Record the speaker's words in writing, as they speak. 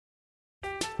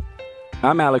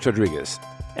I'm Alex Rodriguez.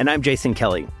 And I'm Jason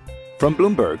Kelly. From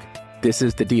Bloomberg, this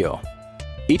is The Deal.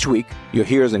 Each week, you'll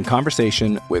hear us in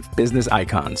conversation with business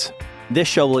icons. This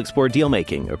show will explore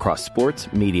deal-making across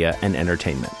sports, media, and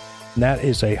entertainment. That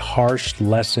is a harsh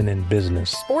lesson in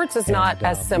business. Sports is not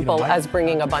as simple as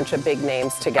bringing a bunch of big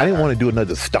names together. I didn't want to do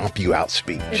another stomp you out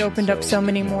speech. It opened up so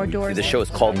many more doors. The show is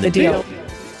called The Deal.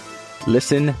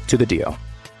 Listen to The Deal.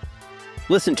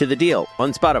 Listen to The Deal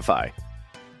on Spotify.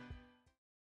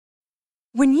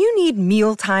 When you need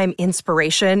mealtime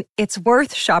inspiration, it's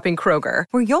worth shopping Kroger,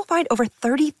 where you'll find over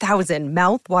 30,000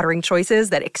 mouth-watering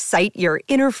choices that excite your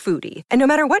inner foodie. And no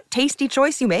matter what tasty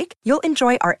choice you make, you'll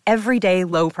enjoy our everyday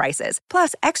low prices,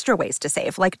 plus extra ways to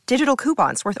save, like digital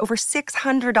coupons worth over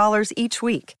 $600 each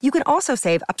week. You can also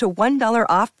save up to $1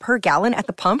 off per gallon at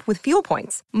the pump with fuel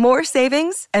points. More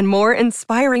savings and more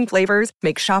inspiring flavors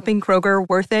make shopping Kroger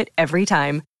worth it every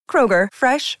time. Kroger,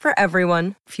 fresh for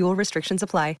everyone. Fuel restrictions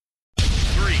apply.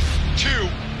 3, 2,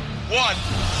 1.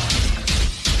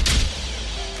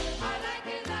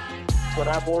 When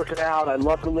I'm working out, I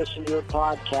love to listen to your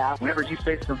podcast. Whenever you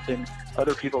say something,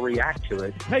 other people react to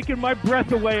it. Taking my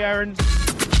breath away, Aaron.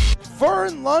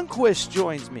 Vern Lundquist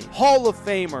joins me. Hall of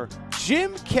Famer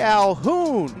Jim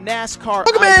Calhoun, NASCAR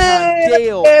Welcome icon in.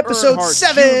 Dale Episode Earnhardt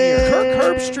 7. Jr. Kirk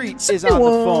Herbstreit is on the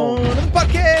phone.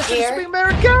 Podcast is Spring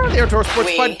America, the Outdoor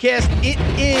Sports Podcast. It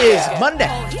is Monday,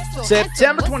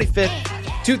 September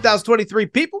 25th, 2023.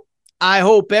 People, I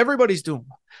hope everybody's doing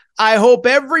well. I hope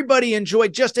everybody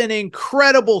enjoyed just an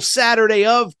incredible Saturday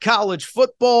of college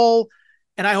football.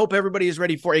 And I hope everybody is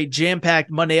ready for a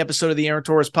jam-packed Monday episode of the Aaron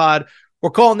Torres Pod. We're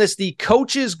calling this the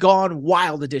Coaches Gone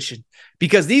Wild edition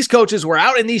because these coaches were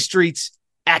out in these streets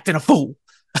acting a fool.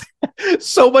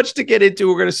 So much to get into.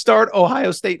 We're going to start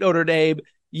Ohio State-Notre Dame.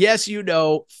 Yes, you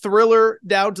know, thriller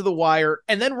down to the wire.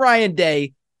 And then Ryan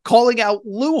Day calling out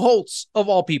Lou Holtz of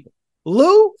all people.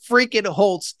 Lou freaking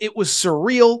Holtz. It was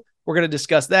surreal. We're going to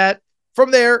discuss that.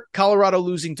 From there, Colorado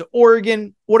losing to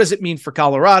Oregon. What does it mean for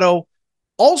Colorado?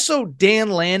 Also, Dan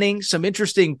Lanning, some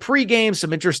interesting pregame,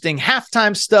 some interesting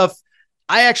halftime stuff.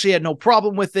 I actually had no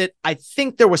problem with it. I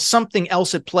think there was something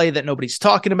else at play that nobody's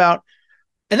talking about.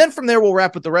 And then from there, we'll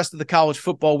wrap with the rest of the college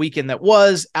football weekend that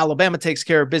was. Alabama takes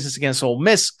care of business against Ole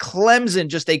Miss. Clemson,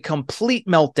 just a complete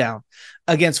meltdown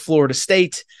against Florida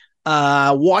State.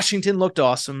 Washington looked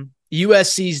awesome.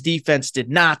 USC's defense did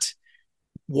not.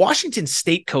 Washington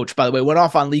State coach, by the way, went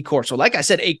off on Lee Corso. Like I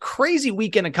said, a crazy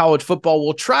weekend in college football.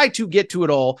 We'll try to get to it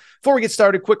all. Before we get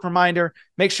started, quick reminder,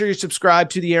 make sure you subscribe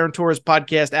to the Aaron Torres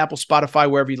Podcast, Apple,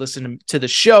 Spotify, wherever you listen to the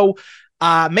show.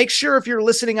 Make sure if you're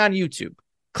listening on YouTube,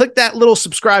 click that little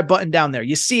subscribe button down there.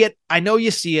 You see it. I know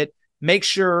you see it. Make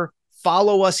sure,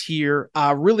 follow us here.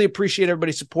 Really appreciate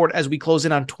everybody's support as we close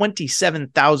in on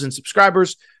 27,000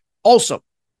 subscribers. Also,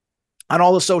 on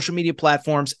all the social media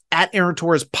platforms, at Aaron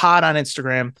Torres Pod on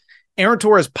Instagram, Aaron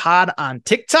Torres Pod on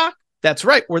TikTok. That's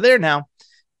right, we're there now.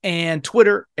 And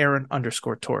Twitter,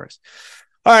 Aaron_Torres.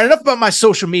 All right, enough about my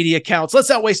social media accounts. Let's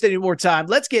not waste any more time.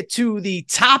 Let's get to the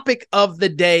topic of the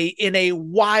day in a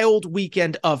wild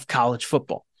weekend of college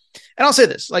football. And I'll say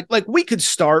this, like we could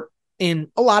start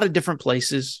in a lot of different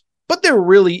places, but there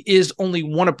really is only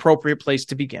one appropriate place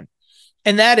to begin.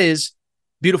 And that is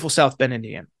beautiful South Bend,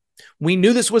 Indiana. We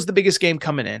knew this was the biggest game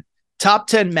coming in. Top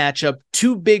 10 matchup,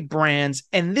 two big brands,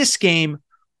 and this game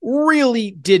really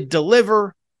did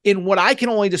deliver in what I can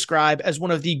only describe as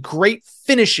one of the great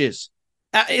finishes.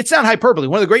 It's not hyperbole.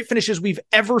 One of the great finishes we've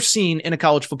ever seen in a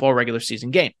college football regular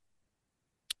season game.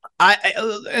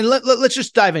 Let's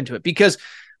just dive into it because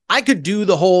I could do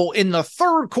the whole in the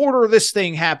third quarter this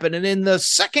thing happened and in the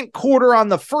second quarter on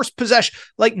the first possession.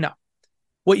 Like, no.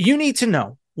 What you need to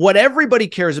know, what everybody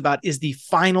cares about is the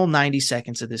final 90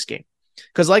 seconds of this game.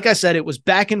 Because like I said, it was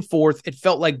back and forth. It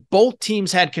felt like both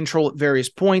teams had control at various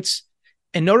points.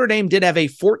 And Notre Dame did have a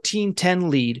 14-10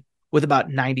 lead with about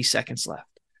 90 seconds left.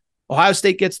 Ohio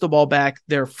State gets the ball back.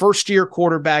 Their first-year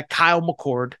quarterback, Kyle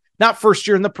McCord, not first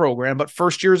year in the program, but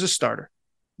first year as a starter,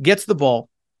 gets the ball,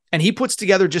 and he puts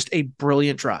together just a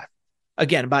brilliant drive.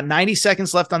 Again, about 90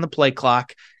 seconds left on the play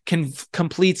clock,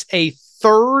 completes a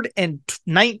 3rd and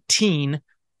 19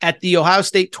 at the Ohio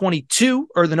State 22,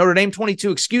 or the Notre Dame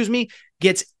 22,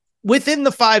 gets within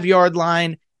the 5-yard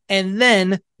line, and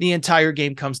then the entire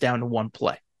game comes down to one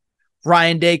play.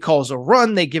 Ryan Day calls a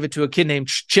run. They give it to a kid named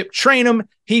Chip Trainum.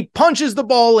 He punches the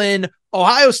ball in.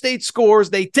 Ohio State scores.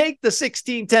 They take the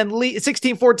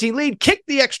 16-14 lead, kick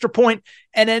the extra point,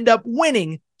 and end up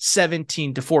winning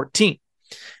 17-14.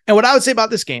 And what I would say about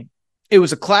this game, it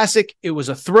was a classic. It was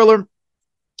a thriller.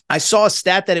 I saw a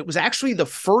stat that it was actually the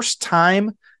first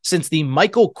time since the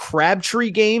Michael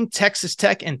Crabtree game, Texas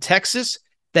Tech and Texas,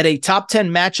 that a top 10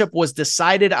 matchup was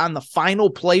decided on the final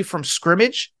play from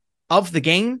scrimmage of the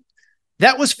game.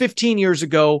 That was 15 years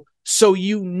ago, so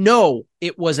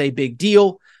it was a big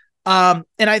deal. And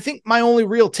I think my only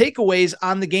real takeaways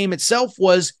on the game itself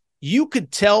was you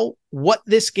could tell what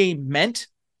this game meant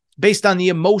based on the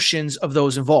emotions of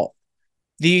those involved.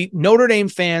 The Notre Dame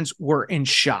fans were in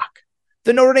shock.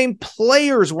 The Notre Dame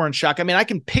players were in shock. I mean, I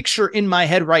can picture in my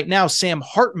head right now Sam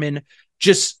Hartman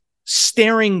just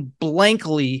staring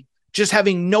blankly, just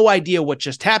having no idea what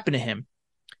just happened to him.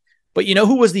 But you know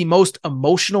who was the most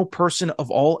emotional person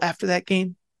of all after that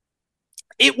game?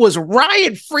 It was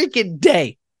Ryan freaking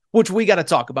Day, which we got to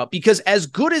talk about, because as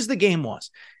good as the game was,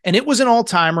 and it was an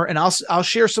all-timer, and I'll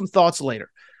share some thoughts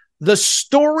later. The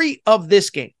story of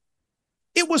this game,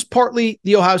 it was partly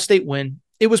the Ohio State win.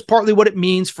 It was partly what it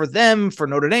means for them, for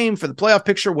Notre Dame, for the playoff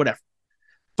picture, whatever.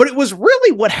 But it was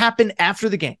really what happened after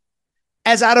the game.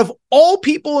 As out of all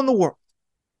people in the world,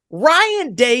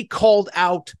 Ryan Day called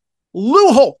out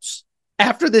Lou Holtz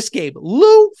after this game.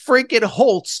 Lou freaking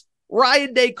Holtz.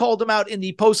 Ryan Day called him out in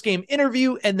the post-game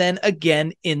interview and then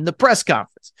again in the press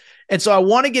conference. And so I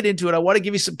want to get into it. I want to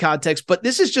give you some context, but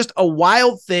this is just a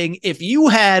wild thing. If you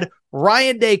had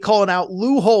Ryan Day calling out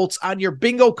Lou Holtz on your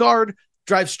bingo card,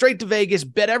 drive straight to Vegas,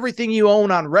 bet everything you own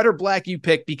on red or black you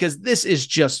pick, because this is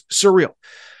just surreal.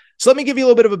 So let me give you a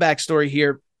little bit of a backstory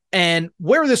here and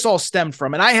where this all stemmed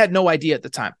from. And I had no idea at the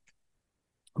time,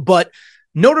 but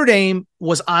Notre Dame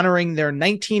was honoring their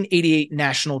 1988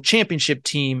 national championship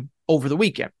team over the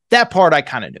weekend. That part I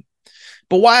kind of knew.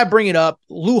 But why I bring it up,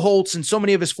 Lou Holtz and so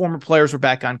many of his former players were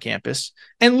back on campus.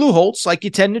 And Lou Holtz, like you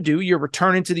tend to do, you're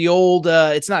returning to the old,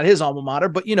 it's not his alma mater,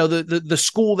 but the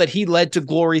school that he led to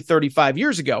glory 35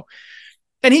 years ago.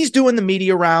 And he's doing the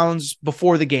media rounds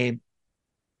before the game.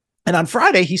 And on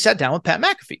Friday, he sat down with Pat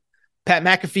McAfee. Pat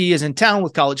McAfee is in town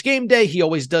with College Game Day. He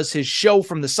always does his show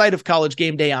from the site of College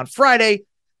Game Day on Friday.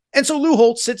 And so Lou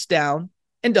Holtz sits down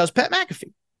and does Pat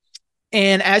McAfee.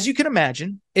 And as you can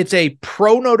imagine, it's a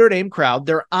pro Notre Dame crowd.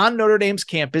 They're on Notre Dame's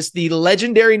campus. The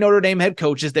legendary Notre Dame head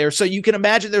coach is there. So you can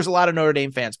imagine there's a lot of Notre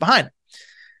Dame fans behind him.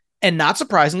 And not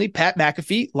surprisingly, Pat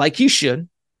McAfee, like he should,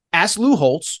 asked Lou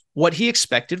Holtz what he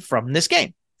expected from this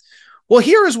game. Well,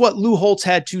 here is what Lou Holtz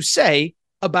had to say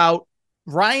about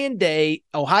Ryan Day,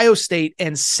 Ohio State,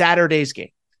 and Saturday's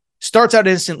game. Starts out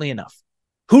instantly enough.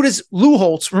 Who does Lou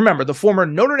Holtz, remember, the former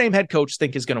Notre Dame head coach,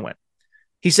 think is going to win?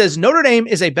 He says Notre Dame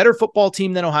is a better football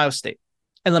team than Ohio State.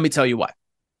 And let me tell you why.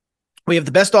 We have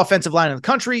the best offensive line in the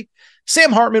country.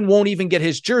 Sam Hartman won't even get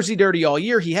his jersey dirty all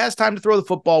year. He has time to throw the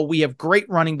football. We have great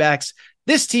running backs.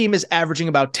 This team is averaging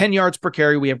about 10 yards per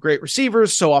carry. We have great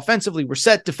receivers. So offensively, we're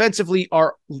set. Defensively,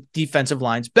 our defensive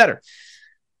line's better.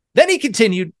 Then he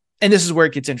continued, and this is where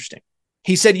it gets interesting.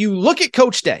 He said, you look at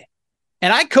Coach Day,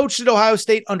 and I coached at Ohio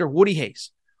State under Woody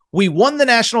Hayes. We won the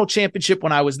national championship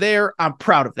when I was there. I'm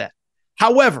proud of that.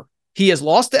 However, he has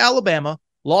lost to Alabama,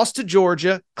 lost to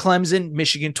Georgia, Clemson,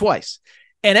 Michigan twice.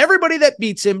 And everybody that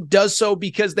beats him does so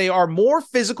because they are more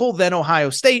physical than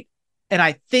Ohio State. And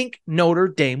I think Notre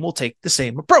Dame will take the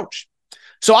same approach.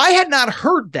 So I had not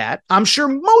heard that. I'm sure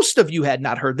most of you had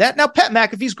not heard that. Now, Pat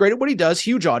McAfee's great at what he does,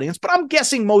 huge audience, but I'm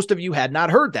guessing most of you had not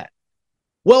heard that.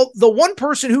 Well, the one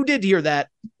person who did hear that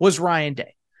was Ryan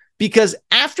Day, because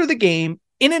after the game,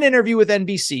 in an interview with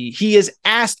NBC, he is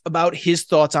asked about his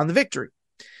thoughts on the victory.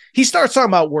 He starts talking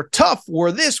about we're tough,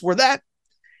 we're this, we're that.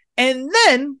 And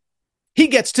then he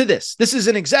gets to this. This is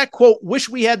an exact quote. Wish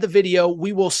we had the video.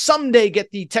 We will someday get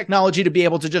the technology to be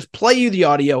able to just play you the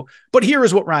audio. But here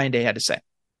is what Ryan Day had to say.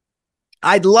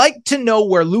 I'd like to know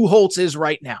where Lou Holtz is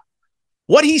right now.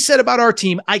 What he said about our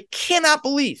team, I cannot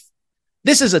believe.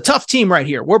 This is a tough team right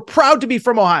here. We're proud to be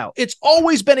from Ohio. It's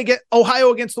always been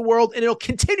Ohio against the world, and it'll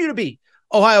continue to be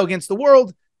Ohio against the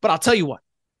world. But I'll tell you what,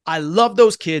 I love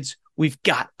those kids. We've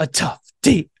got a tough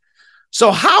team.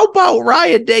 So how about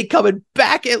Ryan Day coming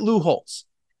back at Lou Holtz?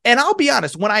 And I'll be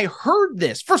honest, when I heard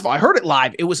this, first of all, I heard it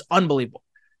live. It was unbelievable.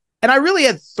 And I really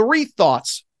had three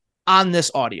thoughts on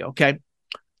this audio, okay?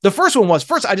 The first one was,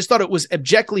 first, I just thought it was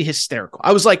objectively hysterical.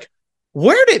 I was like,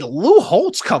 where did Lou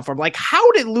Holtz come from? Like,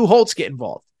 how did Lou Holtz get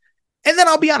involved? And then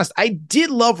I'll be honest, I did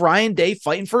love Ryan Day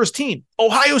fighting for his team.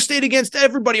 Ohio State against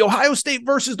everybody. Ohio State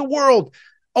versus the world.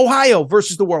 Ohio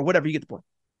versus the world, whatever, you get the point.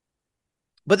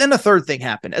 But then the third thing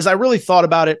happened. As I really thought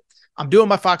about it, I'm doing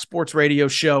my Fox Sports radio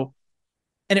show,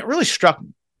 and it really struck me.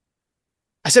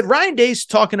 I said, Ryan Day's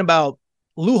talking about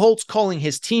Lou Holtz calling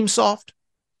his team soft.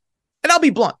 And I'll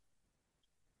be blunt.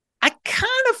 I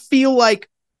kind of feel like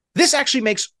this actually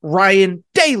makes Ryan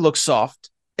Day look soft.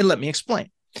 And let me explain.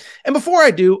 And before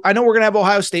I do, I know we're going to have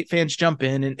Ohio State fans jump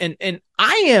in. And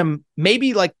I am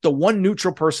maybe like the one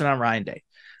neutral person on Ryan Day.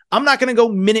 I'm not going to go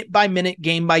minute by minute,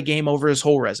 game by game over his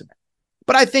whole resume.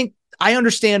 But I think I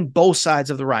understand both sides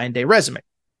of the Ryan Day resume.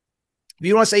 If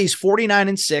you want to say he's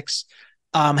 49-6,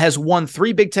 has won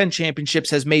 3 Big Ten championships,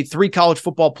 has made 3 college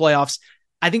football playoffs,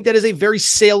 I think that is a very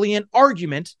salient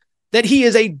argument that he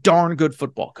is a darn good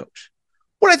football coach.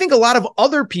 What I think a lot of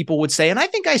other people would say, and I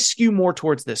think I skew more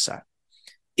towards this side,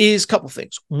 is a couple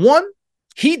things. One,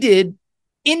 he did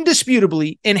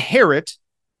indisputably inherit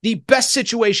the best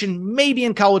situation maybe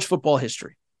in college football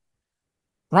history.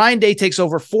 Ryan Day takes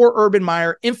over for Urban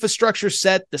Meyer, infrastructure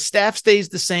set, the staff stays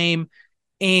the same,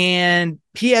 and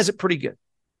he has it pretty good.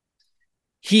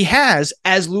 He has,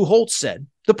 as Lou Holtz said,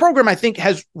 the program I think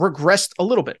has regressed a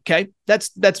little bit, okay?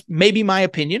 That's maybe my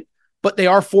opinion, but they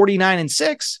are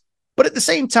 49-6. But at the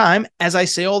same time, as I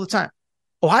say all the time,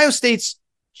 Ohio State's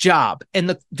job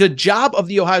and the job of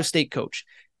the Ohio State coach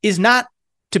is not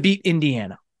to beat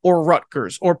Indiana or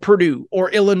Rutgers or Purdue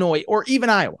or Illinois or even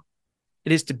Iowa.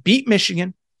 It is to beat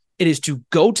Michigan. It is to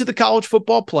go to the college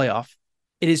football playoff.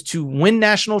 It is to win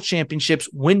national championships,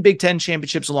 win Big Ten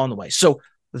championships along the way. So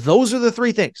those are the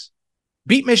 3 things.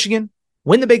 Beat Michigan,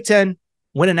 win the Big Ten,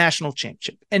 win a national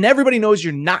championship. And everybody knows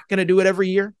you're not going to do it every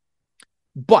year,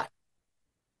 but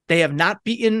they have not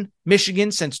beaten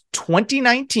Michigan since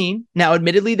 2019. Now,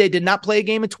 admittedly, they did not play a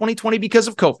game in 2020 because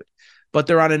of COVID, but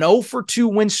they're on an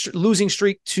 0-for-2 losing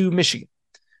streak to Michigan.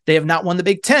 They have not won the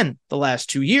Big Ten the last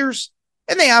 2 years,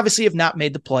 and they obviously have not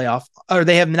made the playoff, or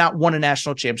they have not won a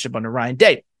national championship under Ryan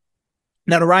Day.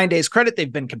 Now, to Ryan Day's credit,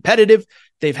 they've been competitive.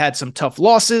 They've had some tough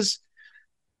losses.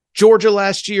 Georgia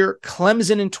last year,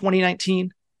 Clemson in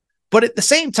 2019. But at the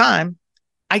same time,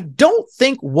 I don't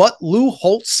think what Lou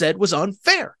Holtz said was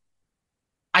unfair.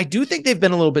 I do think they've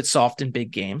been a little bit soft in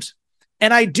big games.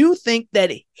 And I do think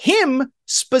that him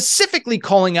specifically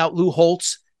calling out Lou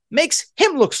Holtz makes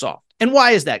him look soft. And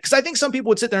why is that? Because I think some people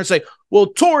would sit there and say, well,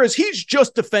 Torres, he's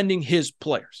just defending his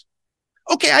players.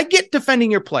 Okay, I get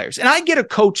defending your players. And I get a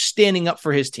coach standing up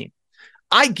for his team.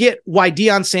 I get why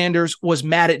Deion Sanders was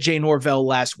mad at Jay Norvell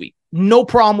last week. No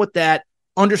problem with that.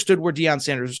 Understood where Deion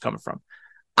Sanders was coming from.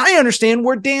 I understand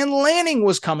where Dan Lanning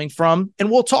was coming from, and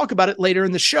we'll talk about it later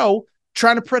in the show,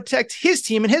 trying to protect his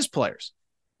team and his players.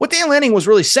 What Dan Lanning was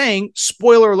really saying,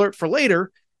 spoiler alert for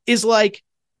later, is like,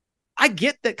 I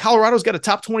get that Colorado's got a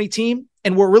top 20 team,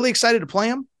 and we're really excited to play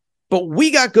them, but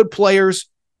we got good players.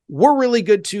 We're really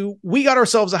good too. We got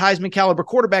ourselves a Heisman caliber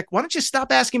quarterback. Why don't you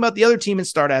stop asking about the other team and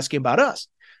start asking about us?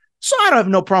 So I don't have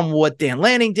no problem with what Dan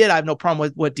Lanning did. I have no problem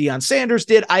with what Deion Sanders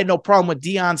did. I had no problem with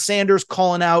Deion Sanders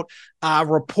calling out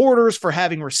reporters for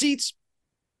having receipts.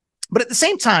 But at the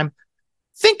same time,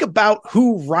 think about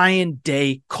who Ryan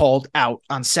Day called out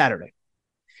on Saturday.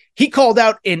 He called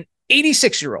out an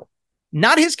 86-year-old,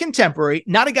 not his contemporary,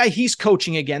 not a guy he's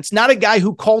coaching against, not a guy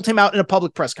who called him out in a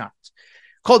public press conference.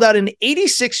 Called out an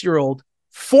 86-year-old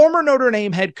former Notre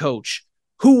Dame head coach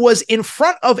who was in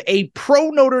front of a pro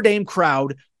Notre Dame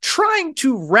crowd trying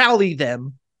to rally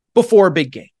them before a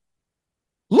big game.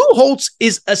 Lou Holtz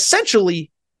is essentially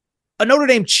a Notre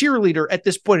Dame cheerleader at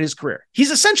this point in his career.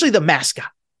 He's essentially the mascot.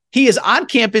 He is on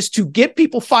campus to get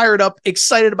people fired up,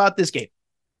 excited about this game.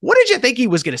 What did you think he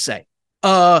was going to say?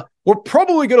 We're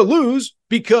probably going to lose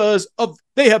because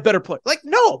they have better players. Like,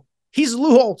 no, he's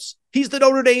Lou Holtz. He's the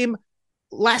Notre Dame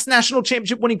last national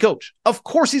championship winning coach. Of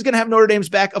course he's going to have Notre Dame's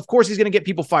back. Of course he's going to get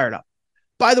people fired up.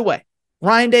 By the way,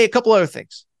 Ryan Day, a couple other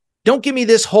things. Don't give me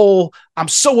this whole, I'm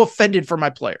so offended for my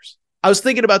players. I was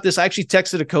thinking about this. I actually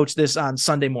texted a coach this on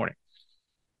Sunday morning.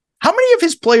 How many of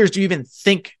his players do you even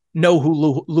think know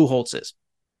who Lou Holtz is?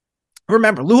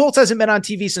 Remember, Lou Holtz hasn't been on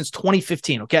TV since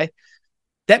 2015, okay?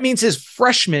 That means his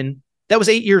freshmen, that was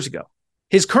 8 years ago.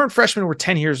 His current freshmen were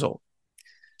 10 years old.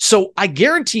 So I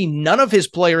guarantee none of his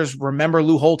players remember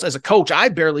Lou Holtz as a coach. I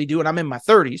barely do, and I'm in my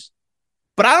 30s.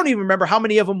 But I don't even remember how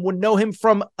many of them would know him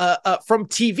from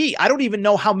TV. I don't even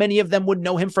know how many of them would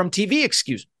know him from TV,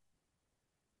 excuse me.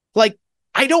 Like,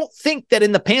 I don't think that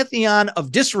in the pantheon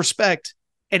of disrespect,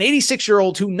 an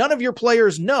 86-year-old who none of your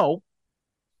players know,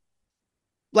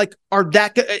 like,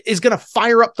 is going to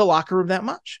fire up the locker room that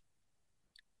much.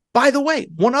 By the way,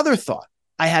 one other thought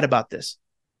I had about this.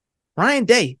 Ryan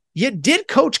Day, you did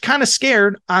coach kind of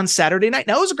scared on Saturday night.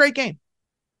 Now, it was a great game.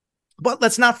 But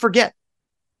let's not forget,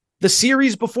 the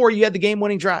series before, you had the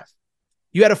game-winning drive.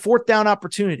 You had a 4th down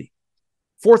opportunity,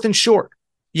 4th and short.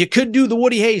 You could do the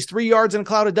Woody Hayes, 3 yards in a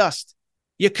cloud of dust.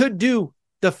 You could do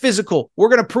the physical, we're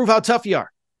going to prove how tough you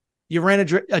are. You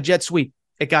ran a jet sweep.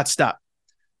 It got stopped.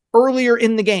 Earlier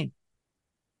in the game,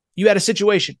 you had a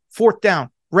situation, 4th down,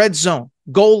 red zone,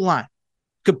 goal line.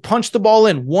 Could punch the ball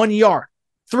in 1 yard,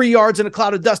 3 yards in a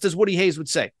cloud of dust, as Woody Hayes would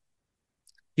say.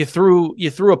 You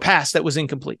threw a pass that was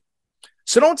incomplete.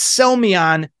 So don't sell me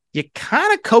on you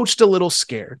kind of coached a little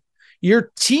scared.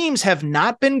 Your teams have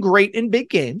not been great in big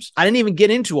games. I didn't even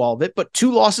get into all of it, but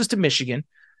 2 losses to Michigan.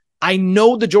 I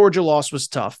know the Georgia loss was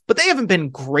tough, but they haven't been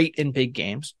great in big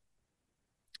games.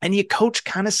 And you coach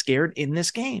kind of scared in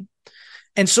this game.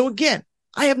 And so again,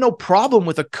 I have no problem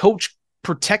with a coach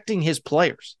protecting his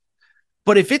players.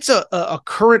 But if it's a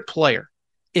current player,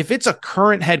 if it's a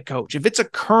current head coach, if it's a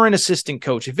current assistant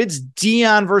coach, if it's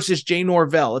Dion versus Jay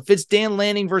Norvell, if it's Dan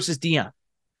Lanning versus Dion,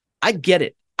 I get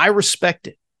it. I respect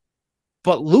it.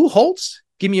 But Lou Holtz,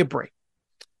 give me a break.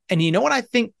 And you know what I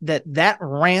think that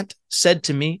rant said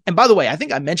to me? And by the way, I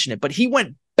think I mentioned it, but he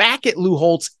went back at Lou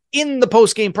Holtz in the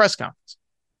post-game press conference.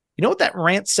 You know what that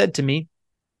rant said to me?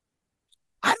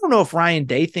 I don't know if Ryan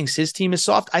Day thinks his team is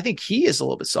soft. I think he is a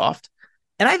little bit soft.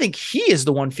 And I think he is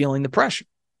the one feeling the pressure.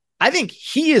 I think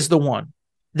he is the one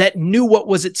that knew what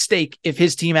was at stake if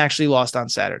his team actually lost on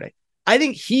Saturday. I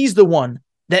think he's the one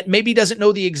that maybe doesn't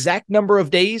know the exact number of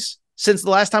days since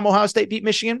the last time Ohio State beat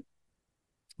Michigan,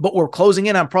 but we're closing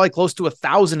in on probably close to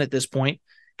 1,000 at this point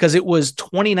because it was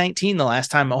 2019 the last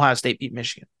time Ohio State beat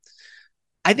Michigan.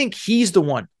 I think he's the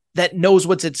one that knows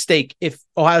what's at stake if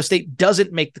Ohio State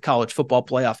doesn't make the college football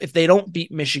playoff, if they don't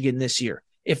beat Michigan this year,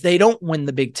 if they don't win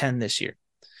the Big Ten this year,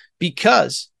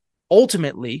 because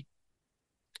ultimately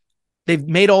they've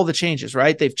made all the changes,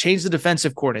 right? They've changed the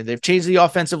defensive coordinator. They've changed the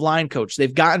offensive line coach.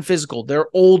 They've gotten physical. They're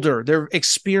older. They're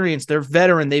experienced. They're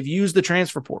veteran. They've used the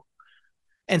transfer portal.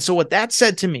 And so what that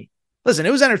said to me, listen,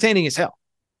 it was entertaining as hell.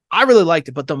 I really liked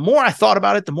it. But the more I thought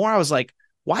about it, the more I was like,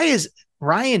 why is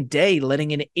Ryan Day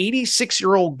letting an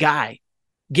 86-year-old guy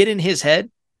get in his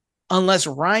head unless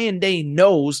Ryan Day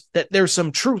knows that there's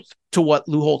some truth to what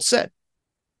Lou Holtz said?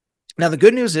 Now, the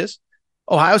good news is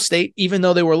Ohio State, even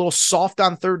though they were a little soft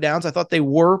on third downs, I thought they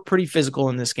were pretty physical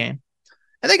in this game.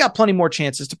 And they got plenty more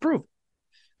chances to prove it.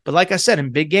 But like I said,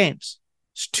 in big games,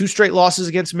 2 straight losses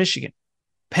against Michigan.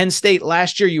 Penn State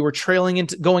last year, you were trailing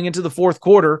going into the fourth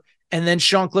quarter, and then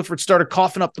Sean Clifford started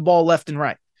coughing up the ball left and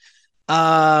right.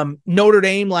 Notre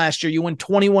Dame last year, you went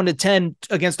 21-10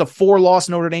 against a 4-loss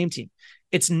Notre Dame team.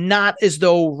 It's not as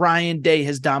though Ryan Day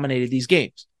has dominated these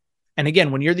games. And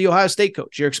again, when you're the Ohio State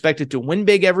coach, you're expected to win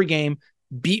big every game,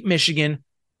 beat Michigan,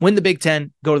 win the Big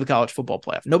Ten, go to the college football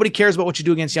playoff. Nobody cares about what you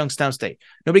do against Youngstown State.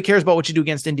 Nobody cares about what you do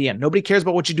against Indiana. Nobody cares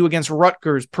about what you do against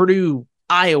Rutgers, Purdue,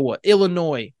 Iowa,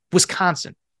 Illinois,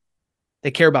 Wisconsin.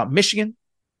 They care about Michigan,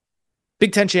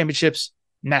 Big Ten championships,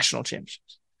 national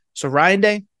championships. So Ryan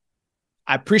Day,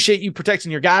 I appreciate you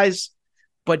protecting your guys,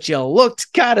 but you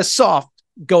looked kind of soft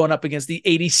going up against the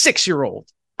 86-year-old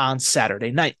on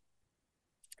Saturday night.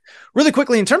 Really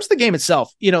quickly, in terms of the game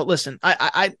itself, listen,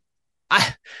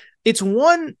 it's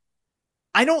one,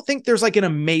 I don't think there's like an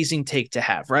amazing take to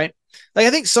have, right? Like,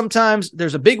 I think sometimes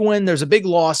there's a big win, there's a big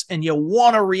loss, and you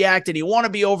want to react and you want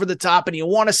to be over the top and you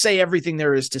want to say everything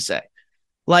there is to say.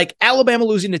 Like Alabama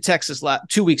losing to Texas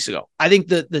 2 weeks ago. I think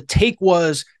the take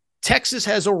was Texas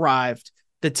has arrived.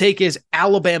 The take is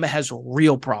Alabama has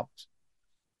real problems.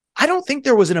 I don't think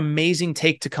there was an amazing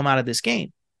take to come out of this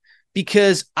game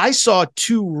because I saw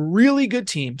 2 really good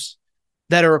teams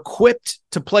that are equipped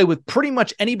to play with pretty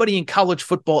much anybody in college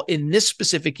football in this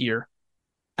specific year.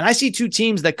 And I see 2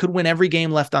 teams that could win every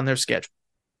game left on their schedule.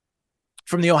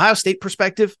 From the Ohio State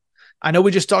perspective, I know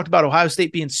we just talked about Ohio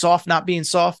State being soft, not being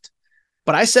soft,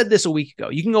 but I said this a week ago.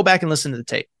 You can go back and listen to the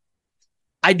tape.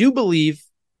 I do believe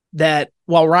that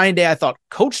while Ryan Day, I thought,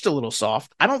 coached a little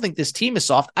soft, I don't think this team is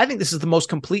soft. I think this is the most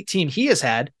complete team he has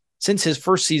had since his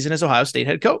first season as Ohio State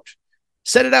head coach.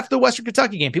 Said it after the Western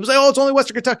Kentucky game. People say, oh, it's only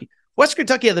Western Kentucky. Western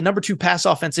Kentucky had the number 2 pass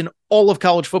offense in all of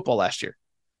college football last year.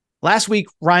 Last week,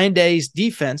 Ryan Day's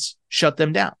defense shut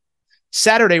them down.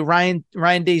 Saturday, Ryan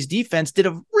Day's defense did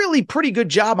a really pretty good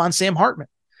job on Sam Hartman.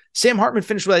 Sam Hartman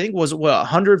finished with, I think,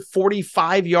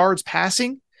 145 yards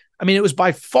passing. I mean, it was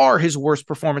by far his worst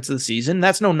performance of the season.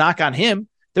 That's no knock on him.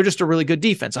 They're just a really good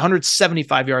defense.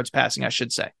 175 yards passing, I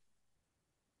should say.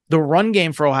 The run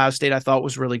game for Ohio State, I thought,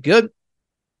 was really good.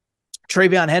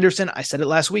 TreVeyon Henderson, I said it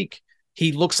last week.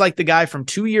 He looks like the guy from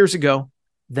 2 years ago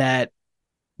that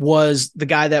was the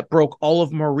guy that broke all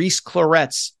of Maurice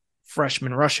Claret's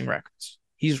freshman rushing records.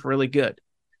 He's really good.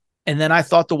 And then I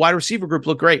thought the wide receiver group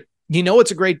looked great.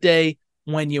 It's a great day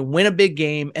when you win a big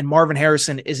game and Marvin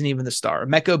Harrison isn't even the star.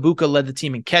 Emeka Egbuka led the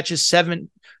team in catches, 7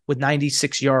 with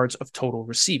 96 yards of total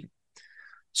receiving.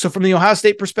 So from the Ohio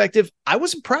State perspective, I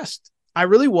was impressed. I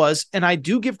really was. And I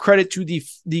do give credit to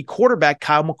the quarterback,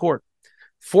 Kyle McCord.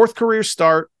 4th career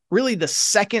start, really the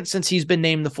 2nd since he's been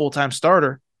named the full-time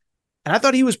starter. And I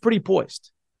thought he was pretty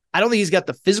poised. I don't think he's got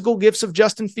the physical gifts of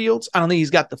Justin Fields. I don't think he's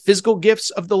got the physical gifts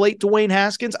of the late Dwayne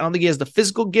Haskins. I don't think he has the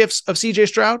physical gifts of CJ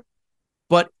Stroud.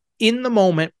 But in the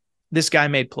moment, this guy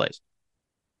made plays.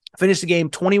 Finished the game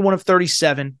 21 of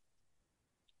 37,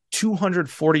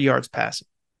 240 yards passing.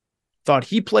 Thought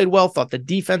he played well, thought the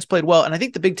defense played well. And I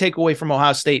think the big takeaway from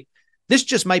Ohio State, this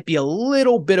just might be a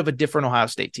little bit of a different Ohio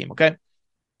State team, okay?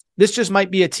 This just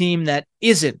might be a team that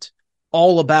isn't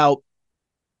all about,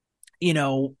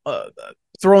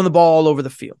 throwing the ball all over the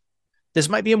field. This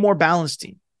might be a more balanced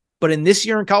team. But in this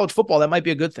year in college football, that might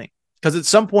be a good thing. Because at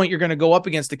some point, you're going to go up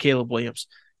against a Caleb Williams,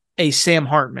 a Sam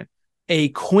Hartman, a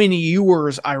Quinn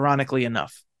Ewers, ironically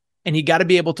enough. And you got to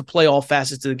be able to play all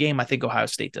facets of the game. I think Ohio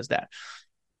State does that.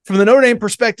 From the Notre Dame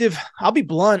perspective, I'll be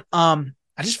blunt. I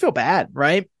just feel bad,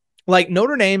 right? Like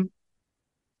Notre Dame,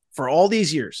 for all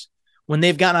these years, when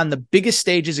they've gotten on the biggest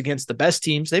stages against the best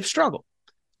teams, they've struggled.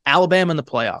 Alabama in the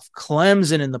playoff,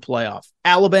 Clemson in the playoff,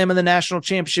 Alabama in the national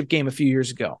championship game a few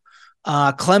years ago,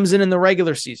 Clemson in the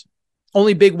regular season.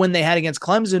 Only big win they had against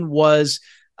Clemson was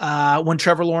when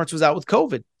Trevor Lawrence was out with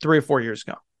COVID 3 or 4 years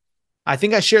ago. I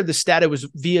think I shared the stat. It was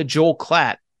via Joel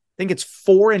Klatt. I think it's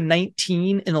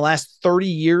 4-19 in the last 30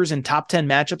 years in top 10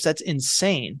 matchups. That's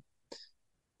insane.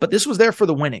 But this was there for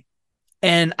the winning.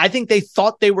 And I think they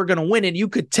thought they were going to win. And you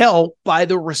could tell by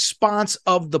the response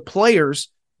of the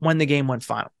players when the game went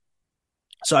final.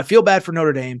 So I feel bad for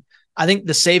Notre Dame. I think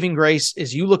the saving grace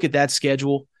is you look at that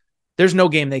schedule. There's no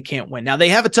game they can't win. Now, they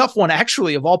have a tough one,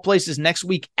 actually, of all places, next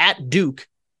week at Duke.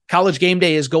 College Game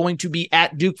Day is going to be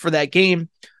at Duke for that game.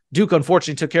 Duke,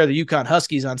 unfortunately, took care of the UConn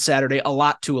Huskies on Saturday, a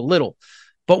lot to a little.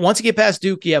 But once you get past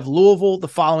Duke, you have Louisville the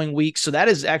following week. So that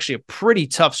is actually a pretty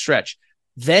tough stretch.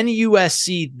 Then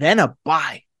USC, then a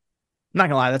bye. I'm not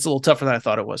going to lie, that's a little tougher than I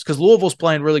thought it was because Louisville's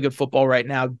playing really good football right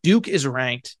now. Duke is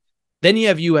ranked. Then you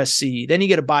have USC. Then you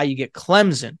get a bye. You get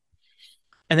Clemson.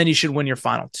 And then you should win your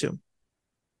final two.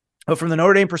 But from the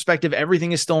Notre Dame perspective,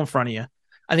 everything is still in front of you.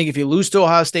 I think if you lose to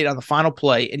Ohio State on the final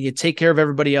play and you take care of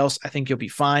everybody else, I think you'll be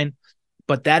fine.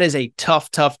 But that is a tough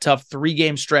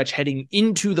 3-game stretch heading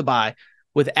into the bye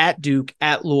with at Duke,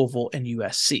 at Louisville, and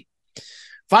USC.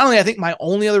 Finally, I think my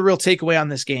only other real takeaway on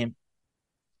this game,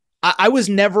 I was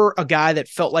never a guy that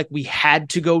felt like we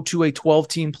had to go to a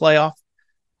 12-team playoff.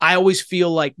 I always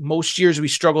feel like most years we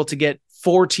struggle to get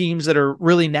 4 teams that are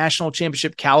really national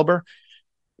championship caliber.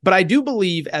 But I do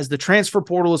believe as the transfer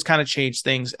portal has kind of changed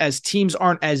things, as teams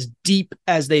aren't as deep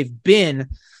as they've been,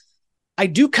 I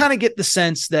do kind of get the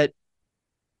sense that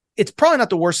it's probably not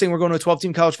the worst thing we're going to a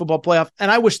 12-team college football playoff. And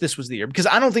I wish this was the year because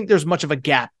I don't think there's much of a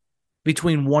gap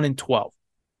between 1 and 12.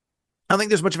 I don't think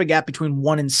there's much of a gap between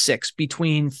 1 and 6,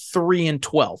 between 3 and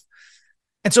 12.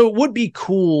 And so it would be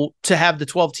cool to have the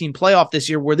 12-team playoff this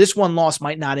year where this one loss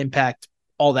might not impact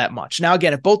all that much. Now,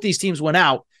 again, if both these teams went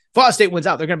out, if Ohio State wins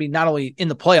out, they're going to be not only in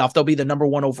the playoff, they'll be the number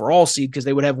 1 overall seed because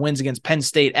they would have wins against Penn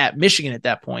State at Michigan at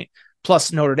that point,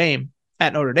 plus Notre Dame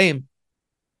at Notre Dame.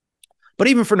 But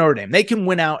even for Notre Dame, they can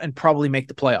win out and probably make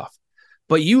the playoff.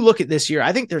 But you look at this year,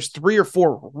 I think there's 3 or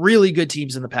 4 really good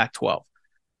teams in the Pac-12.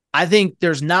 I think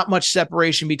there's not much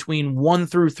separation between 1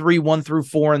 through 3, 1 through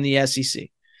 4 in the SEC.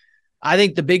 I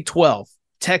think the Big 12,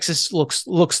 Texas looks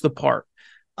the part.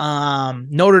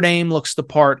 Notre Dame looks the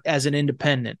part as an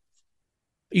independent.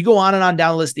 You go on and on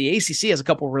down the list. The ACC has a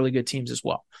couple of really good teams as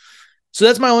well. So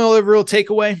that's my only other real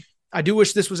takeaway. I do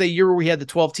wish this was a year where we had the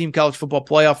 12-team college football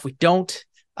playoff. We don't.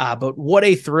 But what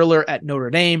a thriller at Notre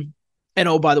Dame. And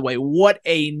oh, by the way, what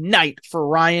a night for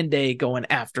Ryan Day going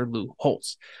after Lou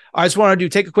Holtz. I just want to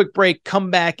take a quick break,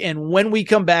 come back. And when we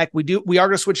come back, we are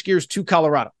going to switch gears to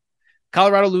Colorado.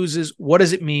 Colorado loses. What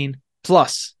does it mean?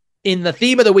 Plus, in the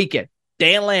theme of the weekend,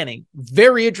 Dan Lanning,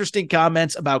 very interesting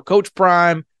comments about Coach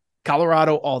Prime,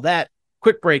 Colorado, all that.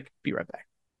 Quick break. Be right back.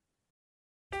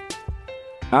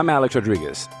 I'm Alex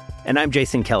Rodriguez. And I'm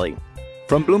Jason Kelly.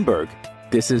 From Bloomberg,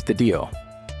 this is The Deal.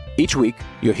 Each week,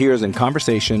 you'll hear us in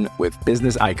conversation with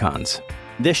business icons.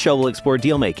 This show will explore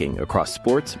deal-making across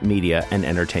sports, media, and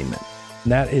entertainment.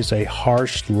 That is a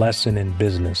harsh lesson in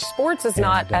business. Sports is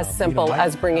not as simple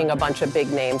as bringing a bunch of big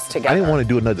names together. I didn't want to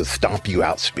do another stomp you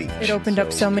out speech. It opened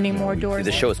up so many more doors.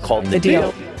 The show is called The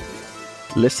Deal.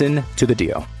 Listen to The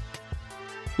Deal.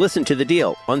 Listen to The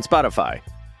Deal on Spotify.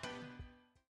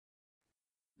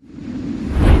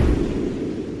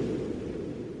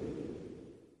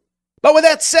 But with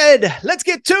that said, let's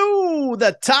get to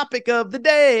the topic of the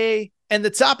day. And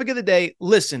the topic of the day,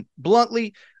 listen,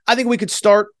 bluntly, I think we could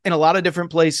start in a lot of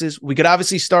different places. We could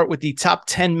obviously start with the top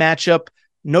 10 matchup,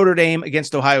 Notre Dame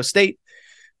against Ohio State.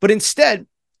 But instead,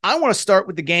 I want to start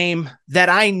with the game that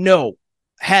I know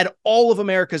had all of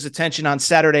America's attention on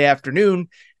Saturday afternoon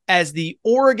as the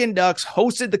Oregon Ducks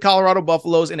hosted the Colorado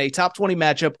Buffaloes in a top 20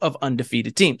 matchup of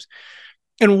undefeated teams.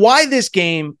 And why this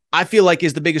game, I feel like,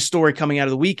 is the biggest story coming out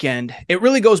of the weekend, it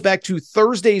really goes back to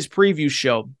Thursday's preview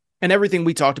show and everything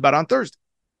we talked about on Thursday.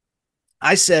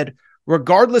 I said,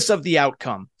 regardless of the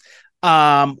outcome,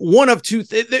 one of two,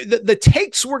 the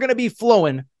takes were going to be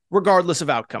flowing regardless of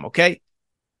outcome, okay?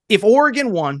 If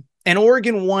Oregon won, and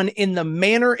Oregon won in the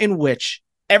manner in which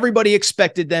everybody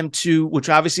expected them to, which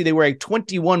obviously they were a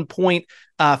 21-point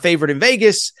favorite in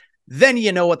Vegas, then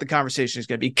you know what the conversation is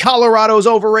going to be. Colorado's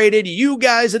overrated. You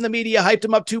guys in the media hyped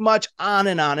them up too much, on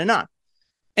and on and on.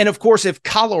 And of course, if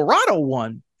Colorado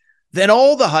won, then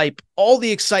all the hype, all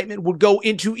the excitement would go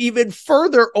into even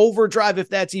further overdrive, if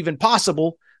that's even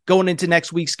possible, going into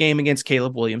next week's game against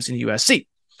Caleb Williams and USC.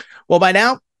 Well, by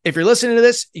now, if you're listening to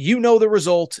this, you know the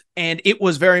result, and it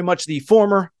was very much the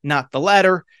former, not the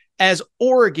latter, as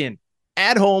Oregon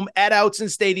at home at Autzen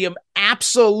Stadium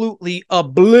absolutely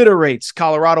obliterates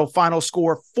Colorado. Final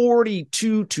score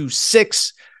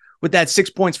 42-6, with that 6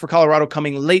 points for Colorado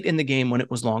coming late in the game when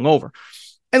it was long over.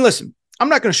 And listen, I'm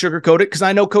not going to sugarcoat it because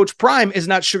I know Coach Prime is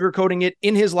not sugarcoating it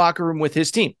in his locker room with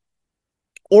his team.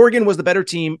 Oregon was the better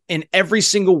team in every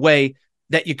single way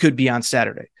that you could be on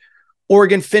Saturday.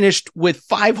 Oregon finished with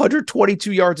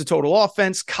 522 yards of total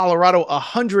offense, Colorado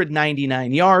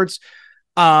 199 yards.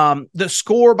 The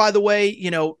score, by the way,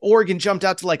 Oregon jumped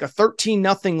out to like a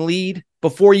 13-0 lead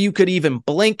before you could even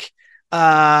blink.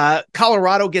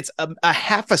 Colorado gets a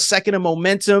half a second of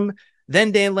momentum.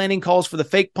 Then Dan Lanning calls for the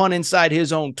fake punt inside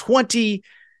his own 20.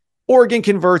 Oregon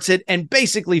converts it, and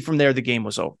basically from there, the game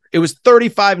was over. It was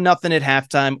 35-0 at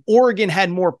halftime. Oregon had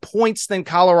more points than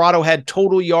Colorado had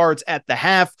total yards at the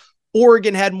half.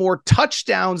 Oregon had more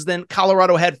touchdowns than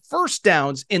Colorado had first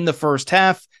downs in the first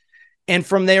half. And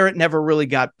from there, it never really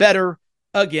got better.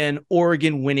 Again,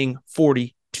 Oregon winning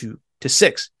 42-6.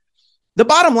 The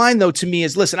bottom line, though, to me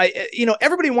is, listen,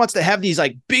 everybody wants to have these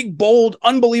like big, bold,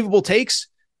 unbelievable takes.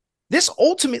 This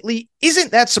ultimately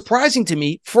isn't that surprising to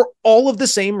me for all of the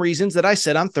same reasons that I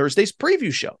said on Thursday's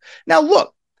preview show. Now,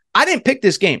 look, I didn't pick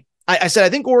this game. I said, I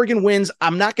think Oregon wins.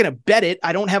 I'm not going to bet it.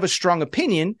 I don't have a strong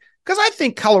opinion because I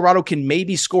think Colorado can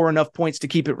maybe score enough points to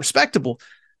keep it respectable.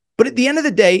 But at the end of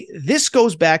the day, this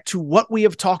goes back to what we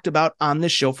have talked about on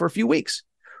this show for a few weeks.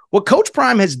 What Coach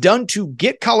Prime has done to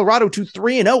get Colorado to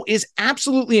 3-0 is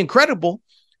absolutely incredible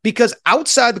because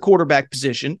outside the quarterback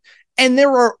position, and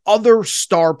there are other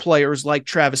star players like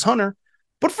Travis Hunter,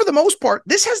 but for the most part,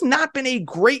 this has not been a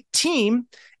great team,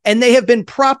 and they have been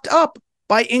propped up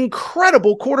by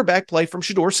incredible quarterback play from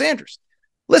Shedeur Sanders.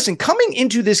 Listen, coming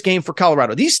into this game for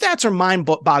Colorado, these stats are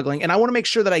mind-boggling, and I want to make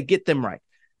sure that I get them right.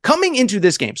 Coming into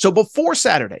this game, so before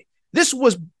Saturday, this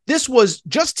was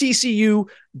just TCU,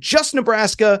 just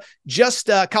Nebraska, just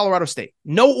Colorado State.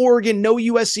 No Oregon, no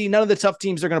USC, none of the tough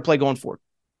teams they're going to play going forward.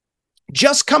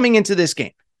 Just coming into this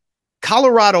game,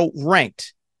 Colorado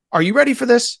ranked, are you ready for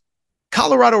this?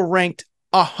 Colorado ranked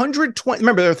 120,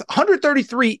 remember, there are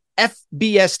 133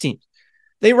 FBS teams.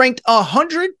 They ranked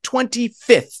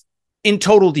 125th in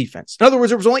total defense. In other words,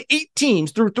 there was only 8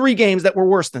 teams through 3 games that were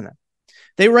worse than them.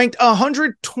 They ranked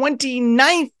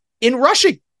 129th in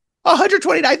rushing,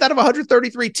 129th out of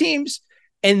 133 teams.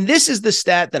 And this is the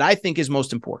stat that I think is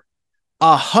most important.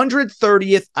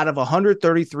 130th out of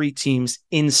 133 teams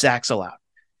in sacks allowed.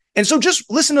 And so just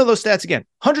listen to those stats again.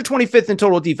 125th in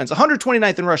total defense,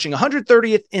 129th in rushing,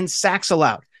 130th in sacks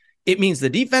allowed. It means the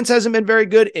defense hasn't been very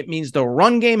good. It means the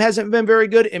run game hasn't been very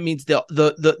good. It means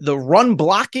the run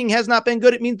blocking has not been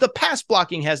good. It means the pass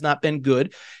blocking has not been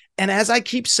good. And as I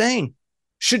keep saying,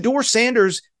 Shedeur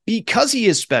Sanders, because he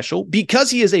is special, because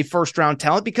he is a first-round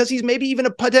talent, because he's maybe even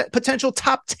a potential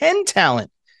top 10 talent,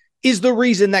 is the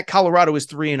reason that Colorado is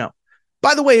 3-0.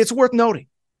 By the way, it's worth noting,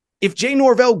 if Jay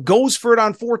Norvell goes for it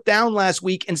on 4th down last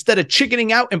week instead of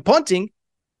chickening out and punting,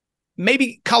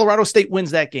 maybe Colorado State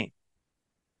wins that game.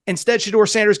 Instead, Shedeur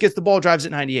Sanders gets the ball, drives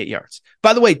at 98 yards.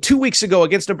 By the way, 2 weeks ago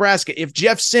against Nebraska, if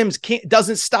Jeff Sims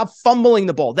doesn't stop fumbling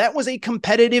the ball, that was a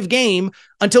competitive game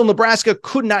until Nebraska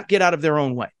could not get out of their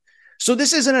own way. So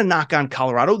this isn't a knock on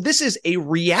Colorado. This is a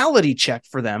reality check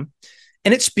for them.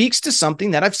 And it speaks to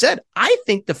something that I've said. I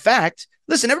think the fact,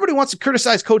 listen, everybody wants to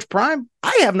criticize Coach Prime.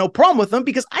 I have no problem with him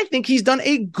because I think he's done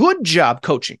a good job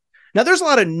coaching. Now, there's a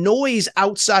lot of noise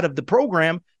outside of the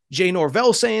program. Jay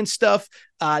Norvell saying stuff,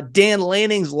 Dan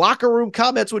Lanning's locker room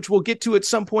comments, which we'll get to at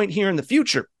some point here in the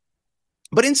future.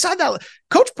 But inside that,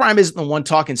 Coach Prime isn't the one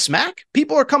talking smack.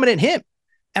 People are coming at him.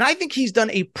 And I think he's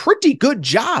done a pretty good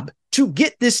job to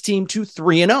get this team to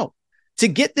 3-0, to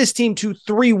get this team to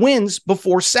 3 wins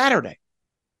before Saturday.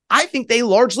 I think they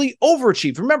largely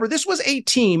overachieved. Remember, this was a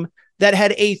team that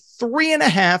had a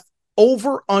 3.5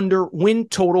 over-under win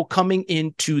total coming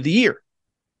into the year.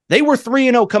 They were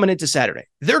 3-0 coming into Saturday.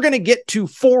 They're going to get to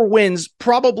 4 wins.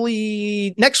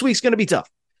 Probably next week's going to be tough.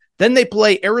 Then they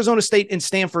play Arizona State and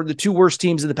Stanford, the 2 worst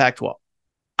teams in the Pac-12.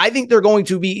 I think they're going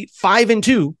to be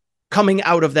 5-2 coming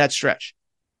out of that stretch.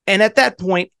 And at that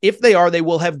point, if they are, they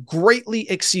will have greatly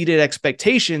exceeded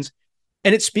expectations.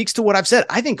 And it speaks to what I've said.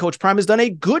 I think Coach Prime has done a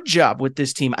good job with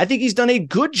this team. I think he's done a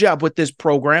good job with this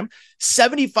program.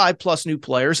 75 plus new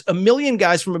players, 1 million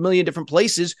guys from 1 million different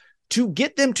places. To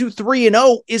get them to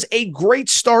 3-0 is a great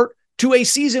start to a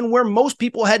season where most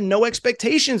people had no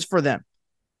expectations for them.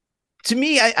 To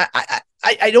me,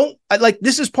 I don't like,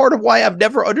 this is part of why I've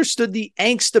never understood the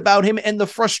angst about him and the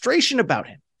frustration about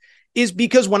him, is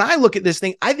because when I look at this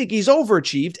thing, I think he's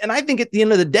overachieved. And I think at the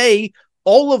end of the day,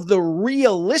 all of the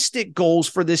realistic goals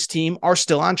for this team are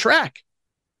still on track.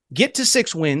 Get to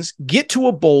 6 wins, get to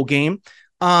a bowl game,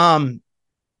 get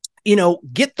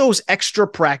those extra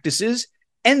practices,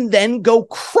 and then go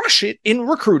crush it in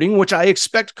recruiting, which I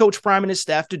expect Coach Prime and his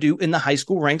staff to do in the high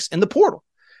school ranks and the portal.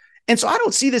 And so I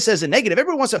don't see this as a negative.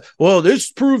 Everyone wants to, well,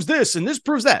 this proves this and this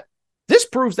proves that. This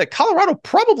proves that Colorado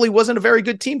probably wasn't a very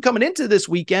good team coming into this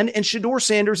weekend, and Shedeur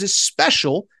Sanders is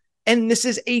special. And this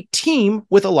is a team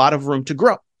with a lot of room to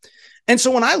grow. And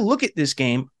so when I look at this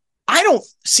game, I don't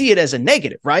see it as a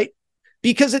negative, right?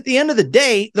 Because at the end of the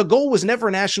day, the goal was never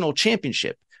a national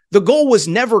championship. The goal was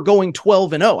never going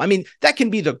 12-0. I mean, that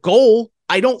can be the goal.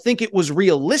 I don't think it was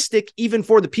realistic even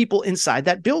for the people inside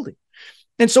that building.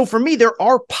 And so for me, there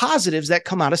are positives that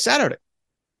come out of Saturday.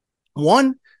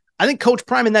 One, I think Coach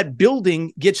Prime in that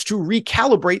building gets to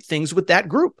recalibrate things with that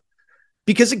group.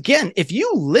 Because again, if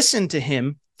you listen to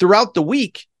him throughout the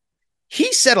week,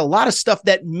 he said a lot of stuff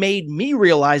that made me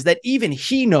realize that even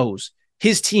he knows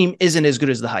his team isn't as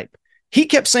good as the hype. He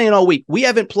kept saying all week, we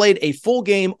haven't played a full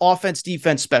game offense,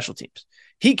 defense, special teams.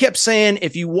 He kept saying,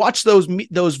 if you watch those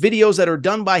videos that are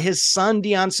done by his son,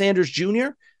 Deion Sanders Jr.,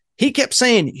 he kept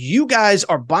saying, you guys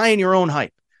are buying your own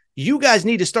hype. You guys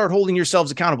need to start holding yourselves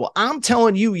accountable. I'm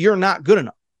telling you, you're not good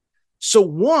enough. So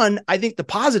one, I think the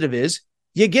positive is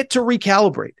you get to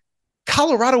recalibrate.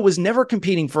 Colorado was never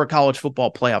competing for a college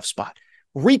football playoff spot.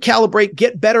 Recalibrate,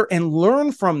 get better, and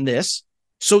learn from this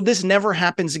so this never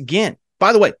happens again.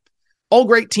 By the way, all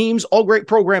great teams, all great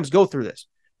programs go through this.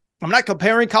 I'm not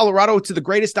comparing Colorado to the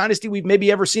greatest dynasty we've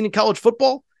maybe ever seen in college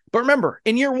football, but remember,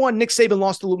 in year 1, Nick Saban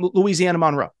lost to Louisiana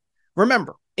Monroe.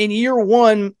 Remember, in year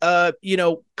 1,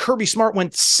 Kirby Smart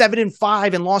went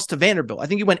 7-5 and lost to Vanderbilt. I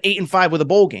think he went 8-5 with a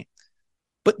bowl game.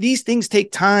 But these things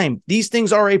take time. These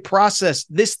things are a process.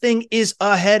 This thing is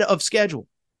ahead of schedule.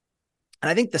 And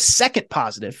I think the second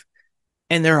positive,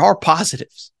 and there are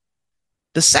positives,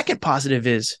 the second positive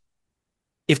is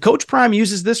if Coach Prime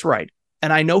uses this right,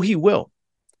 and I know he will,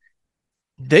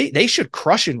 they should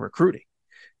crush in recruiting.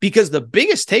 Because the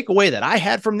biggest takeaway that I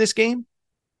had from this game,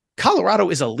 Colorado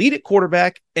is elite at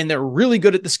quarterback, and they're really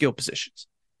good at the skill positions.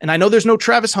 And I know there's no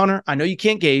Travis Hunter. I know you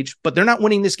can't gauge, but they're not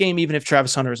winning this game even if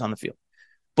Travis Hunter is on the field.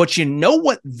 But you know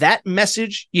what that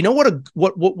message, you know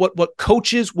what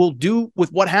coaches will do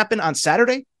with what happened on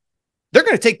Saturday? They're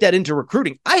going to take that into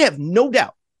recruiting. I have no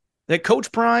doubt that Coach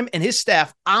Prime and his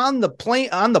staff on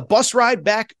the bus ride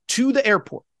back to the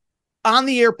airport,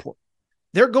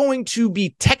 they're going to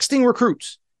be texting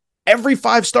recruits, every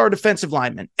 5-star defensive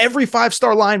lineman, every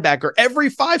 5-star linebacker, every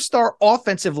 5-star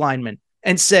offensive lineman,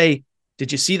 and say,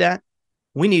 did you see that?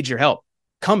 We need your help.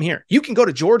 Come here. You can go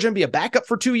to Georgia and be a backup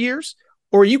for 2 years,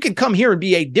 or you can come here and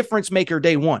be a difference maker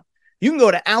day 1. You can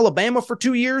go to Alabama for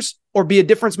 2 years or be a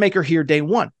difference maker here day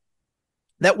 1.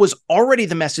 That was already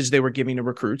the message they were giving to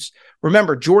recruits.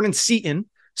 Remember, Jordan Seaton,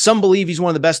 some believe he's one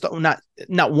of the best,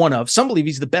 some believe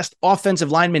he's the best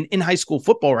offensive lineman in high school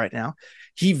football right now.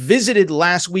 He visited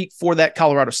last week for that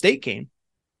Colorado State game.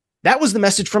 That was the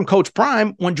message from Coach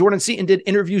Prime when Jordan Seaton did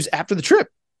interviews after the trip.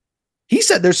 He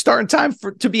said there's starting time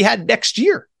to be had next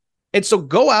year. And so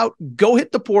go out, go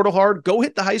hit the portal hard, go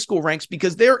hit the high school ranks,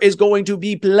 because there is going to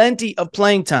be plenty of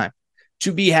playing time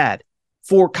to be had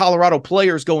for Colorado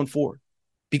players going forward,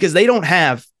 because they don't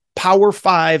have Power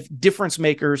 5 difference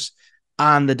makers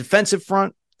on the defensive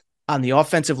front, on the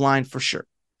offensive line for sure.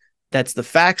 That's the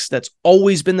facts. That's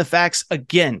always been the facts.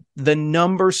 Again, the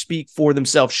numbers speak for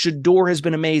themselves. Shedeur has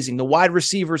been amazing. The wide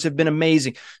receivers have been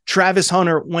amazing. Travis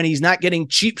Hunter, when he's not getting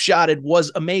cheap shotted, was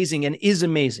amazing and is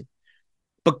amazing.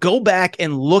 But go back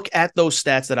and look at those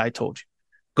stats that I told you.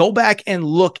 Go back and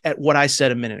look at what I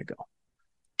said a minute ago.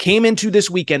 Came into this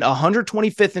weekend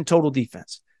 125th in total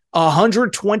defense,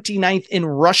 129th in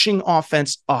rushing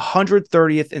offense,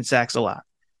 130th in sacks allowed.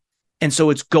 And so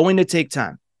it's going to take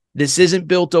time. This isn't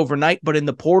built overnight, but in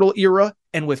the portal era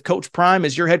and with Coach Prime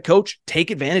as your head coach,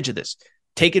 take advantage of this.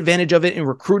 Take advantage of it in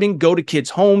recruiting. Go to kids'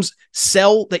 homes.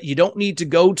 Sell that you don't need to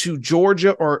go to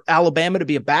Georgia or Alabama to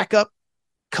be a backup.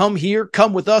 Come here.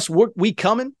 Come with us. We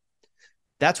coming.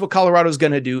 That's what Colorado's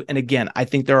going to do. And again, I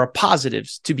think there are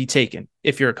positives to be taken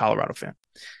if you're a Colorado fan.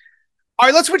 All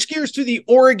right, let's switch gears to the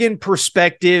Oregon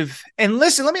perspective. And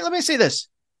listen, let me say this.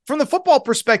 From the football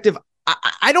perspective,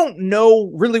 I don't know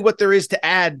really what there is to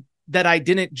add that I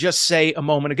didn't just say a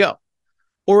moment ago.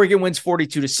 Oregon wins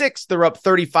 42-6. They're up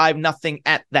 35-0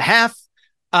 at the half.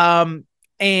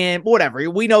 And whatever,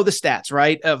 we know the stats,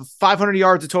 right? Of 500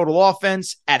 yards of total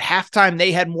offense. At halftime,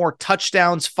 they had more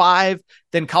touchdowns, 5,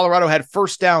 than Colorado had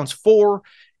first downs, 4.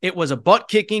 It was a butt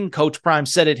kicking. Coach Prime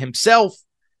said it himself.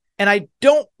 And I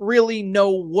don't really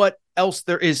know what else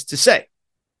there is to say.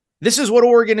 This is what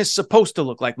Oregon is supposed to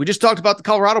look like. We just talked about the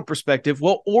Colorado perspective.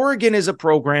 Well, Oregon is a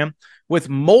program with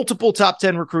multiple top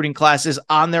 10 recruiting classes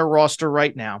on their roster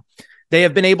right now. They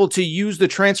have been able to use the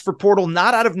transfer portal,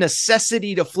 not out of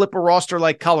necessity to flip a roster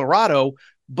like Colorado,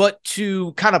 but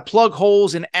to kind of plug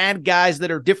holes and add guys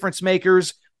that are difference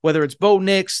makers, whether it's Bo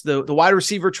Nix, the wide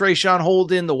receiver Trayshawn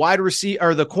Holden, the wide receiver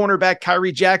or the cornerback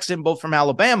Kyrie Jackson, both from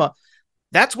Alabama.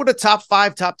 That's what a top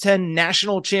 5, top 10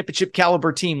 national championship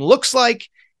caliber team looks like.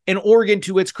 And Oregon,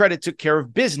 to its credit, took care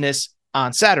of business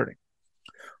on Saturday.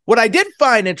 What I did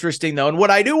find interesting, though, and what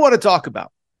I do want to talk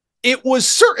about, it was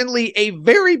certainly a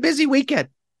very busy weekend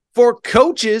for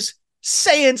coaches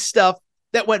saying stuff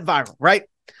that went viral, right?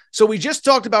 So we just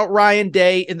talked about Ryan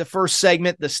Day in the first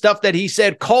segment, the stuff that he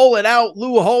said, calling out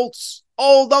Lou Holtz,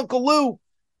 old Uncle Lou,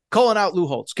 calling out Lou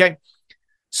Holtz, okay?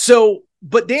 So,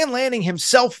 but Dan Lanning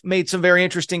himself made some very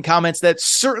interesting comments that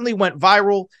certainly went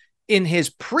viral in his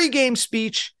pregame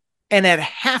speech and at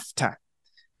halftime.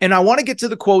 And I want to get to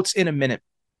the quotes in a minute.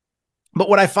 But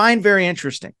what I find very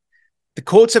interesting, the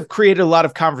quotes have created a lot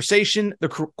of conversation. The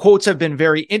quotes have been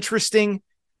very interesting,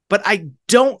 but I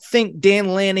don't think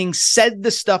Dan Lanning said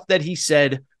the stuff that he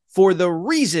said for the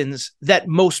reasons that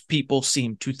most people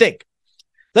seem to think.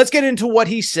 Let's get into what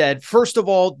he said. First of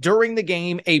all, during the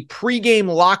game, a pregame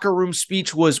locker room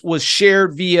speech was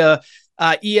shared via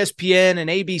ESPN and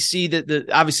ABC.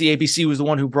 Obviously ABC was the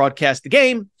one who broadcast the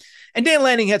game. And Dan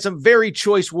Lanning had some very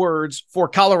choice words for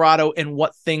Colorado and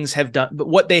what things have done, but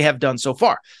what they have done so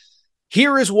far.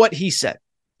 Here is what he said.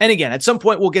 And again, at some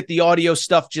point we'll get the audio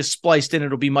stuff just spliced in.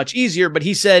 It'll be much easier. But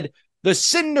he said, the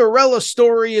Cinderella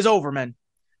story is over, man.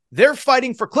 They're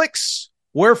fighting for clicks.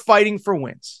 We're fighting for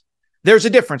wins. There's a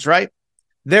difference, right?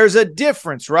 There's a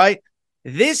difference, right?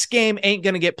 This game ain't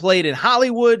going to get played in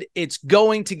Hollywood. It's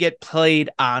going to get played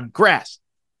on grass.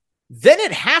 Then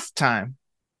at halftime,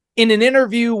 in an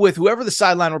interview with whoever the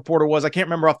sideline reporter was, I can't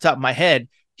remember off the top of my head,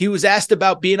 he was asked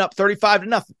about being up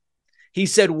 35-0. He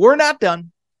said, we're not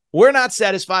done. We're not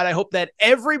satisfied. I hope that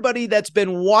everybody that's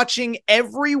been watching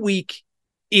every week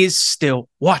is still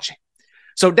watching.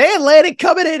 So Dan Lanning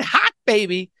coming in hot,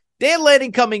 baby. Dan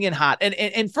Lanning coming in hot.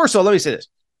 And first of all, let me say this.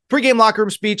 Pre-game locker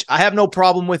room speech, I have no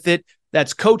problem with it.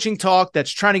 That's coaching talk.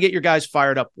 That's trying to get your guys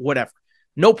fired up, whatever.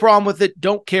 No problem with it.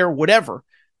 Don't care, whatever.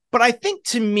 But I think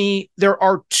to me, there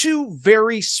are two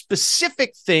very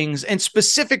specific things and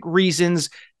specific reasons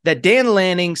that Dan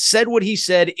Lanning said what he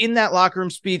said in that locker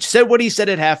room speech, said what he said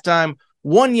at halftime.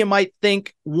 One you might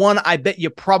think, one I bet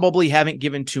you probably haven't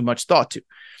given too much thought to.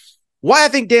 Why I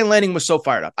think Dan Lanning was so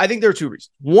fired up. I think there are two reasons.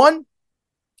 One,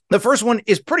 the first one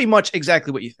is pretty much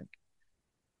exactly what you think.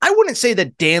 I wouldn't say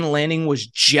that Dan Lanning was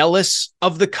jealous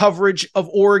of the coverage of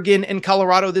Oregon and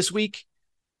Colorado this week,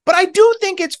 but I do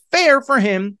think it's fair for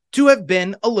him to have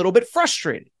been a little bit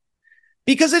frustrated.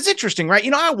 Because it's interesting, right?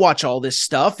 You know, I watch all this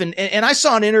stuff, and I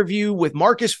saw an interview with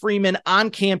Marcus Freeman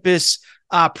on campus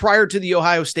prior to the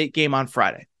Ohio State game on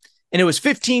Friday. And it was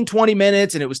 15, 20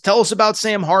 minutes, and it was tell us about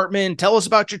Sam Hartman, tell us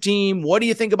about your team, what do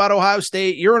you think about Ohio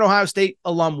State? You're an Ohio State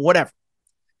alum, whatever.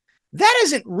 That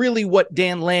isn't really what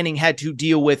Dan Lanning had to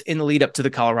deal with in the lead up to the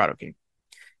Colorado game.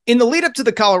 In the lead up to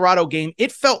the Colorado game,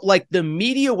 it felt like the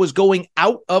media was going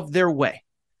out of their way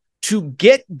to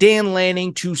get Dan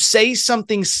Lanning to say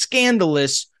something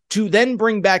scandalous to then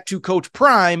bring back to Coach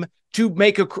Prime to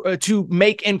make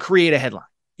and create a headline.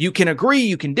 You can agree,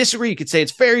 you can disagree, you could say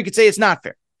it's fair, you could say it's not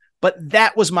fair. But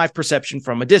that was my perception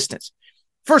from a distance.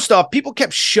 First off, people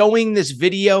kept showing this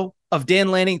video of Dan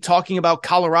Lanning talking about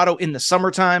Colorado in the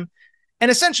summertime. And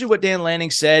essentially what Dan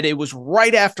Lanning said, it was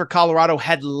right after Colorado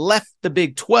had left the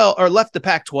Big 12 or left the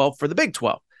Pac-12 for the Big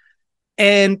 12.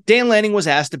 And Dan Lanning was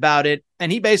asked about it,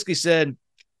 and he basically said,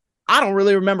 I don't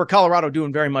really remember Colorado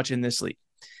doing very much in this league.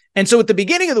 And so at the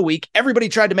beginning of the week, everybody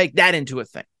tried to make that into a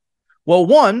thing. Well,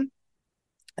 one,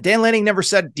 Dan Lanning never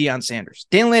said Deion Sanders.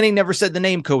 Dan Lanning never said the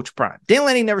name Coach Prime. Dan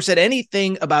Lanning never said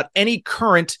anything about any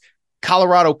current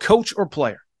Colorado coach or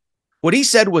player. What he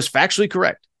said was factually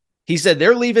correct. He said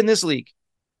they're leaving this league,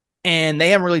 and they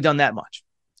haven't really done that much.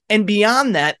 And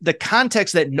beyond that, the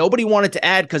context that nobody wanted to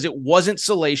add because it wasn't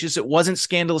salacious, it wasn't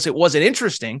scandalous, it wasn't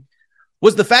interesting,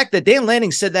 was the fact that Dan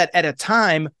Lanning said that at a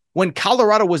time when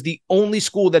Colorado was the only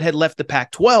school that had left the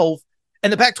Pac-12,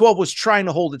 and the Pac-12 was trying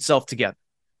to hold itself together.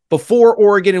 Before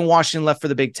Oregon and Washington left for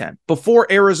the Big Ten, before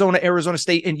Arizona, Arizona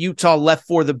State, and Utah left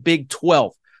for the Big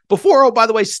 12, before, oh, by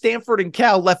the way, Stanford and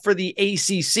Cal left for the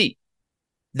ACC.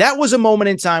 That was a moment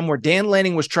in time where Dan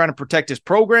Lanning was trying to protect his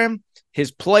program,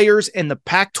 his players, and the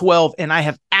Pac-12, and I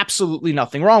have absolutely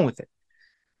nothing wrong with it.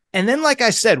 And then, like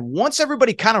I said, once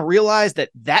everybody kind of realized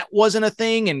that that wasn't a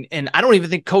thing, and I don't even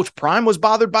think Coach Prime was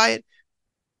bothered by it,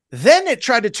 then it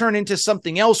tried to turn into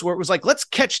something else where it was like, let's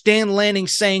catch Dan Lanning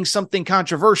saying something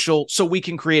controversial so we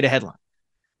can create a headline.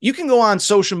 You can go on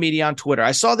social media, on Twitter.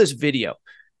 I saw this video.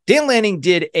 Dan Lanning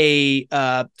did a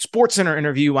SportsCenter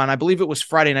interview on, I believe it was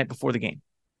Friday night before the game.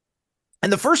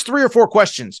 And the first 3 or 4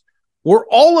 questions were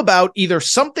all about either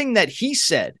something that he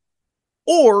said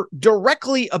or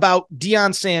directly about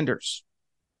Deion Sanders.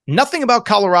 Nothing about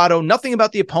Colorado, nothing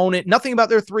about the opponent, nothing about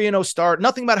their 3-0 start,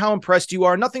 nothing about how impressed you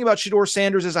are, nothing about Shedeur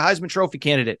Sanders as a Heisman Trophy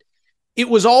candidate. It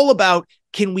was all about,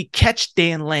 can we catch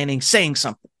Dan Lanning saying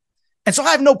something? And so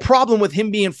I have no problem with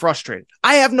him being frustrated.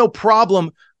 I have no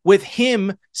problem with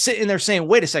him sitting there saying,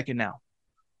 wait a second now.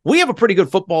 We have a pretty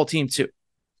good football team too.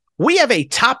 We have a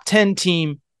top 10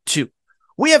 team too.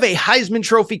 We have a Heisman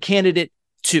Trophy candidate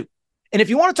too. And if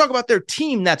you want to talk about their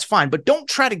team, that's fine, but don't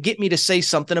try to get me to say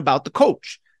something about the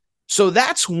coach. So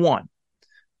that's one.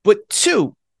 But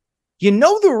 2, you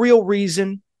know the real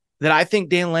reason that I think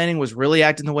Dan Lanning was really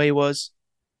acting the way he was?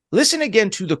 Listen again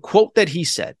to the quote that he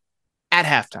said at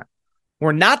halftime.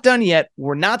 We're not done yet.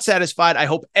 We're not satisfied. I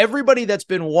hope everybody that's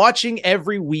been watching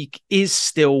every week is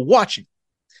still watching.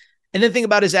 And then think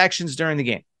about his actions during the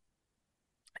game.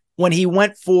 When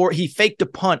he faked a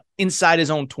punt inside his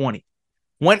own 20.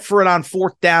 Went for it on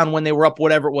 4th down when they were up,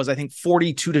 whatever it was, I think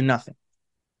 42-0.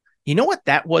 You know what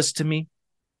that was to me?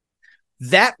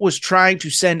 That was trying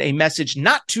to send a message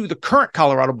not to the current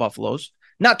Colorado Buffaloes,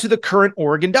 not to the current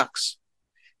Oregon Ducks.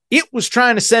 It was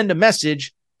trying to send a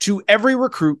message to every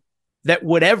recruit that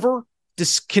would ever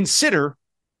consider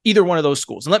either one of those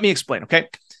schools. And let me explain, okay?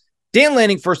 Dan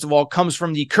Lanning, first of all, comes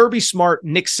from the Kirby Smart,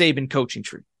 Nick Saban coaching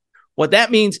tree. What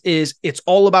that means is it's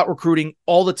all about recruiting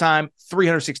all the time,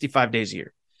 365 days a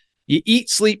year. You eat,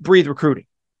 sleep, breathe recruiting.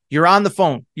 You're on the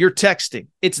phone. You're texting.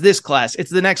 It's this class. It's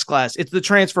the next class. It's the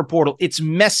transfer portal. It's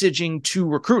messaging to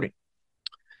recruiting.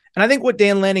 And I think what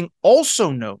Dan Lanning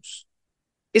also knows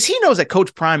is he knows that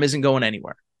Coach Prime isn't going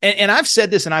anywhere. And I've said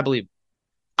this, and I believe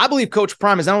Coach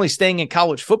Prime is not only staying in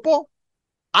college football,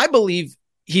 I believe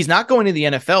he's not going to the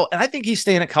NFL, and I think he's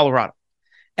staying at Colorado.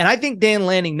 And I think Dan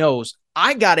Lanning knows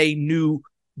I got a new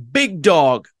big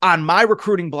dog on my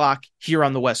recruiting block here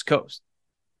on the West Coast.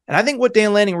 And I think what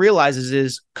Dan Lanning realizes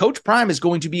is Coach Prime is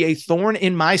going to be a thorn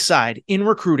in my side in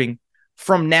recruiting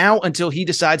from now until he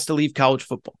decides to leave college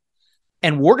football.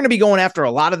 And we're going to be going after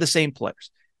a lot of the same players.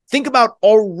 Think about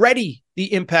already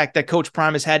the impact that Coach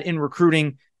Prime has had in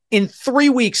recruiting in 3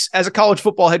 weeks as a college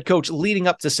football head coach leading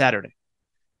up to Saturday.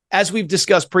 As we've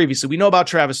discussed previously, we know about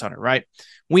Travis Hunter, right?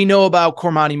 We know about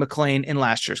Cormani McClain in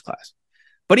last year's class.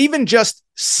 But even just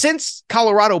since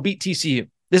Colorado beat TCU,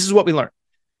 this is what we learned.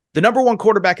 The number 1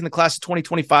 quarterback in the class of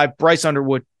 2025, Bryce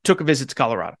Underwood, took a visit to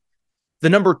Colorado. The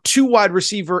number 2 wide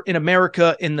receiver in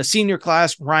America in the senior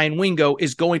class, Ryan Wingo,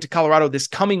 is going to Colorado this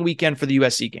coming weekend for the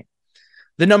USC game.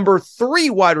 The number 3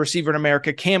 wide receiver in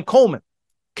America, Cam Coleman,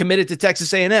 committed to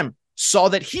Texas A&M, saw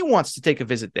that he wants to take a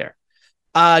visit there.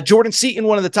 Jordan Seaton,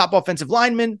 one of the top offensive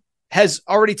linemen, has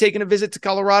already taken a visit to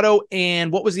Colorado.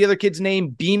 And what was the other kid's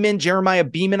name? Jeremiah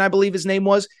Beeman, I believe his name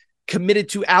was, committed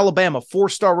to Alabama,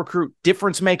 4-star recruit,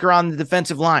 difference maker on the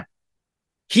defensive line.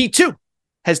 He too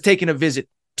has taken a visit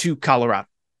to Colorado.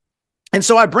 And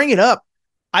so I bring it up.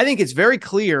 I think it's very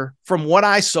clear from what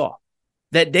I saw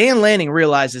that Dan Lanning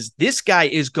realizes this guy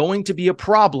is going to be a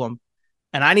problem,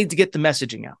 and I need to get the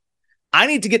messaging out. I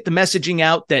need to get the messaging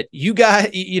out that you guys,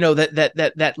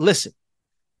 that listen,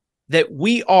 that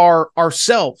we are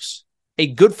ourselves a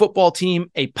good football team,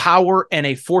 a power, and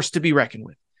a force to be reckoned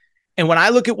with. And when I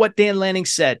look at what Dan Lanning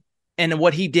said and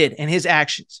what he did and his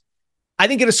actions, I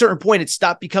think at a certain point, it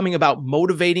stopped becoming about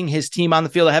motivating his team on the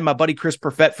field. I had my buddy Chris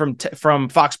Perfett from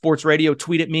Fox Sports Radio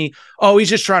tweet at me, oh, he's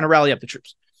just trying to rally up the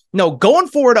troops. No, going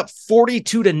forward up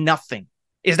 42-0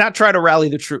 is not trying to rally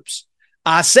the troops.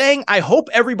 saying, I hope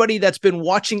everybody that's been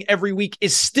watching every week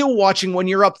is still watching when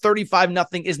you're up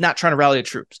 35-0 is not trying to rally the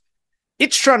troops.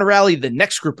 It's trying to rally the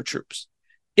next group of troops.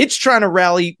 It's trying to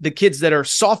rally the kids that are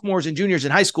sophomores and juniors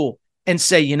in high school and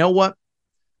say, you know what?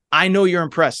 I know you're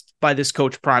impressed by this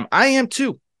Coach Prime. I am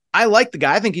too. I like the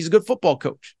guy. I think he's a good football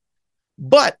coach.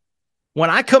 But when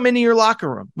I come into your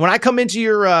locker room, when I come into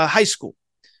your high school,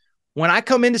 when I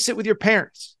come in to sit with your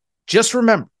parents, just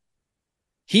remember,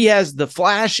 he has the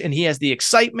flash and he has the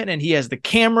excitement and he has the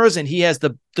cameras and he has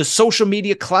the social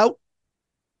media clout.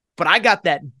 But I got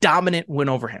that dominant win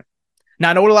over him. Now,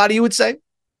 I know what a lot of you would say.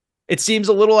 It seems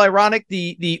a little ironic.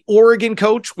 The Oregon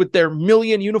coach with their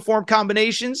million uniform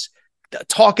combinations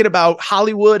talking about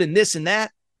Hollywood and this and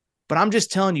that. But I'm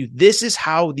just telling you, this is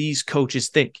how these coaches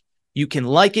think. You can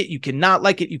like it. You can not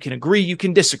like it. You can agree. You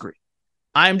can disagree.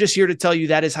 I'm just here to tell you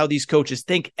that is how these coaches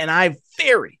think. And I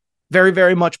very, very,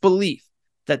 very much believe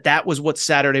that was what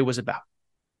Saturday was about.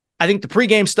 I think the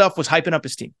pregame stuff was hyping up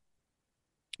his team.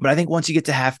 But I think once you get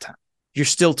to halftime, you're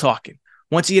still talking.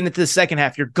 Once you get into the second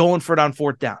half, you're going for it on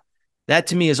fourth down. That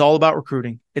to me is all about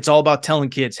recruiting. It's all about telling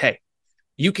kids, hey,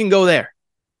 you can go there.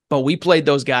 But we played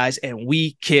those guys and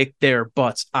we kicked their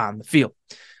butts on the field.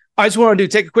 I just want to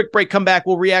take a quick break, come back.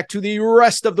 We'll react to the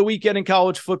rest of the weekend in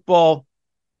college football.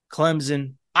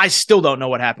 Clemson. I still don't know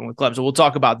what happened with Clemson. We'll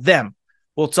talk about them.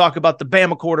 We'll talk about the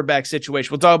Bama quarterback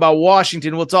situation. We'll talk about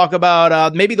Washington. We'll talk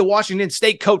about maybe the Washington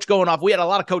State coach going off. We had a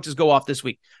lot of coaches go off this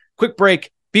week. Quick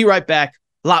break. Be right back.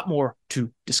 A lot more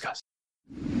to discuss.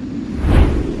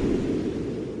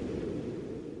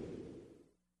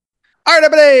 All right,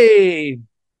 everybody.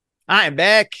 I am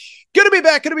back. Good to be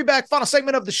back. Good to be back. Final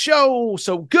segment of the show.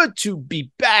 So good to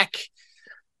be back.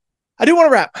 I do want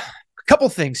to wrap a couple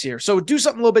things here. So do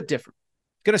something a little bit different.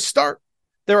 Going to start.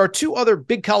 There are two other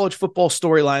big college football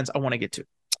storylines I want to get to.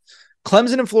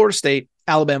 Clemson and Florida State,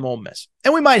 Alabama, Ole Miss.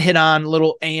 And we might hit on a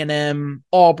little A&M,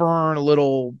 Auburn, a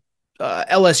little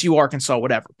LSU, Arkansas,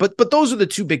 whatever. But those are the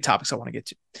two big topics I want to get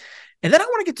to. And then I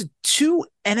want to get to two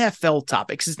NFL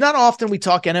topics. It's not often we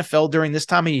talk NFL during this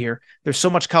time of year. There's so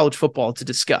much college football to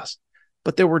discuss.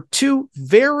 But there were two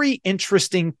very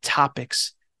interesting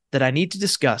topics that I need to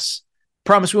discuss.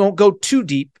 Promise we won't go too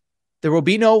deep. There will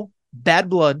be no bad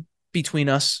blood between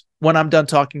us when I'm done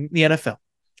talking the NFL,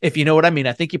 if you know what I mean.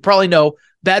 I think you probably know,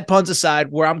 bad puns aside,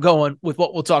 where I'm going with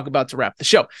what we'll talk about to wrap the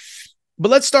show.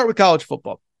 But let's start with college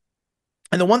football.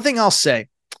 And the one thing I'll say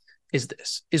is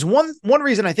this, is one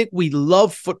reason I think we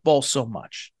love football so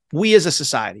much, we as a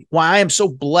society, why I am so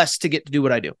blessed to get to do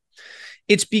what I do.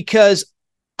 It's because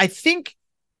I think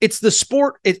it's the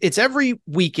sport, it's every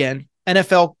weekend,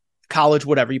 NFL, college,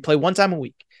 whatever, you play one time a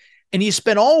week, and you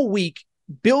spend all week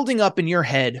building up in your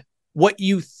head what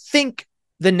you think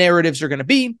the narratives are going to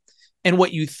be and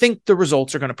what you think the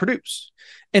results are going to produce.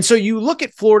 And so you look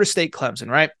at Florida State, Clemson,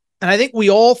 right? And I think we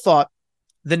all thought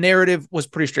the narrative was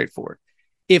pretty straightforward.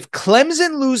 If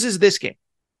Clemson loses this game,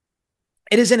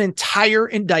 it is an entire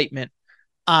indictment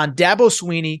on Dabo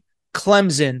Swinney,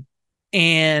 Clemson,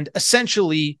 and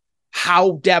essentially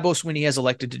how Dabo Swinney has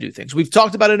elected to do things. We've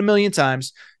talked about it a million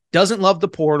times. Doesn't love the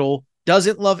portal,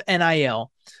 doesn't love NIL.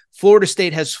 Florida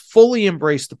State has fully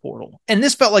embraced the portal. And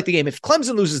this felt like the game. If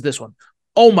Clemson loses this one,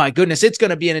 oh my goodness, it's going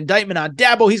to be an indictment on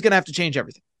Dabo. He's going to have to change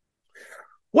everything.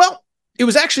 Well, it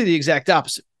was actually the exact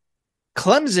opposite.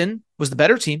 Clemson was the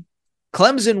better team.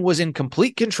 Clemson was in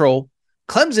complete control.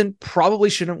 Clemson probably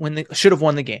should have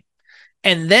won the game.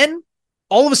 And then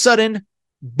all of a sudden,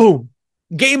 boom,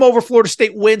 game over. Florida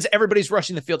State wins. Everybody's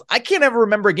rushing the field. I can't ever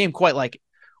remember a game quite like it,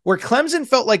 where Clemson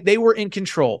felt like they were in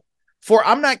control for,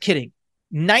 I'm not kidding,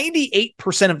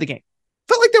 98% of the game.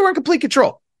 Felt like they were in complete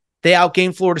control. They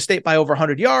outgained Florida State by over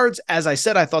 100 yards. As I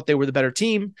said, I thought they were the better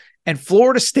team. And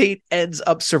Florida State ends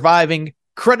up surviving.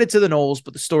 Credit to the Noles,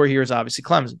 but the story here is obviously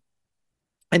Clemson.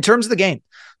 In terms of the game,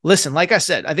 listen, like I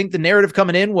said, I think the narrative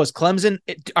coming in was Clemson,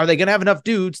 are they going to have enough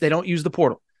dudes? They don't use the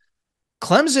portal.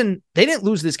 Clemson, they didn't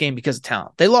lose this game because of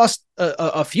talent. They lost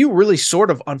a few really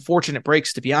sort of unfortunate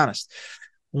breaks, to be honest.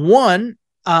 One,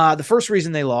 the first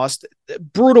reason they lost,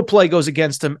 brutal play goes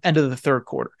against them end of the third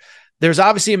quarter. There's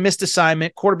obviously a missed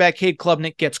assignment. Quarterback Cade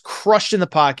Klubnik gets crushed in the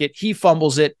pocket. He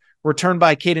fumbles it, returned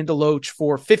by Caden DeLoach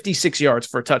for 56 yards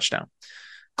for a touchdown.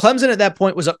 Clemson at that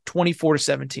point was up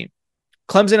 24-17.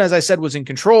 Clemson, as I said, was in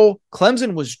control.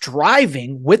 Clemson was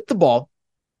driving with the ball,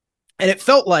 and it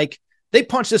felt like they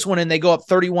punched this one in. They go up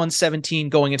 31-17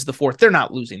 going into the fourth. They're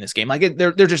not losing this game. Like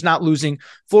they're just not losing.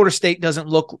 Florida State doesn't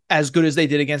look as good as they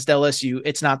did against LSU.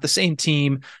 It's not the same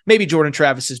team. Maybe Jordan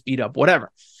Travis is beat up, whatever.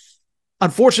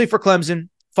 Unfortunately for Clemson,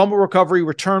 fumble recovery,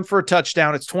 return for a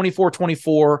touchdown. It's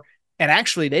 24-24, and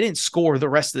actually they didn't score the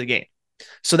rest of the game.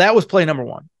 So that was play number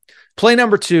one. Play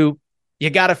number two, you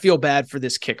got to feel bad for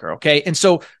this kicker, okay? And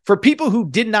so for people who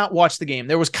did not watch the game,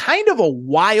 there was kind of a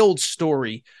wild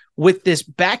story with this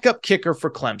backup kicker for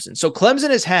Clemson. So Clemson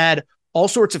has had all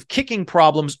sorts of kicking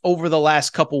problems over the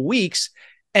last couple weeks.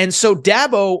 And so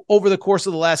Dabo, over the course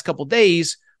of the last couple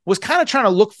days, was kind of trying to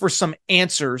look for some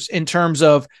answers in terms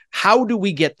of how do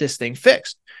we get this thing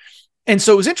fixed? And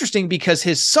so it was interesting because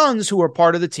his sons, who are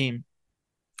part of the team,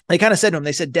 they kind of said to him,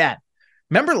 they said, Dad,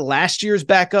 remember last year's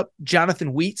backup,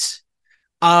 Jonathan Wheats?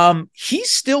 He's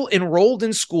still enrolled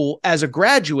in school as a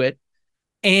graduate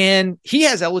and he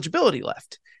has eligibility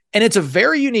left. And it's a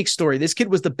very unique story. This kid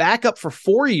was the backup for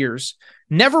 4 years,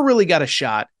 never really got a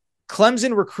shot.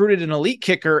 Clemson recruited an elite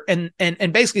kicker. And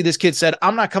basically this kid said,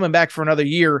 I'm not coming back for another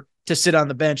year to sit on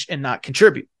the bench and not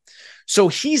contribute. So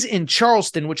he's in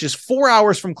Charleston, which is 4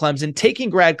 hours from Clemson, taking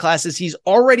grad classes. He's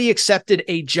already accepted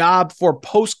a job for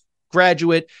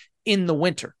postgraduate in the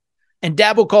winter. And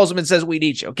Dabo calls him and says, we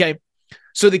need you. Okay.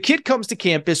 So the kid comes to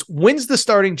campus, wins the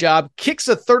starting job, kicks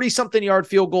a 30-something yard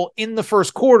field goal in the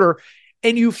first quarter.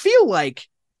 And you feel like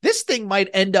this thing might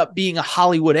end up being a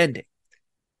Hollywood ending.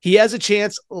 He has a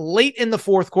chance late in the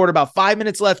fourth quarter, about 5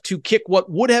 minutes left, to kick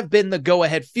what would have been the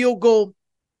go-ahead field goal.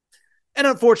 And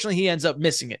unfortunately, he ends up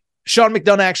missing it. Sean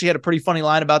McDonough actually had a pretty funny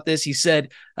line about this. He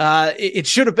said, it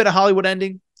should have been a Hollywood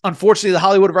ending. Unfortunately, the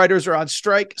Hollywood writers are on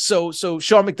strike. So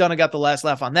Sean McDonough got the last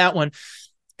laugh on that one.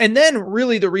 And then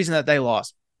really the reason that they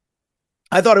lost,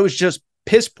 I thought it was just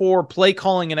piss poor play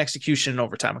calling and execution in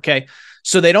overtime. Okay.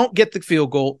 So they don't get the field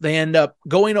goal. They end up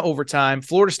going to overtime.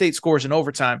 Florida State scores in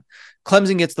overtime.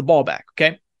 Clemson gets the ball back.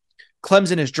 Okay.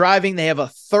 Clemson is driving. They have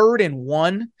a 3rd and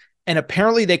 1. And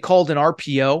apparently they called an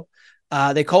RPO.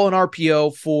 They call an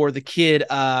RPO for the kid,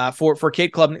 for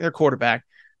Cade Klubnik, their quarterback.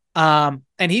 And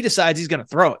he decides he's going to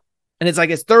throw it. And it's like,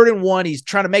 it's 3rd and 1. He's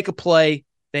trying to make a play.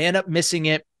 They end up missing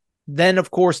it. Then,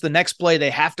 of course, the next play,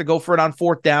 they have to go for it on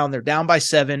 4th down. They're down by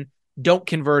 7. Don't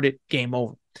convert it. Game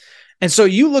over. And so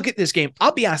you look at this game.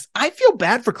 I'll be honest. I feel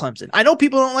bad for Clemson. I know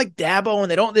people don't like Dabo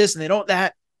and they don't this and they don't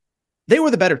that. They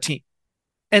were the better team.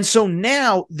 And so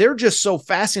now they're just so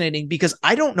fascinating because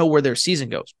I don't know where their season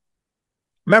goes.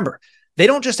 Remember, they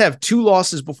don't just have 2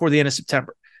 losses before the end of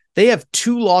September. They have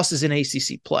 2 losses in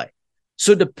ACC play.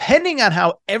 So depending on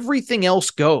how everything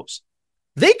else goes,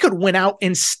 they could win out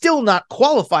and still not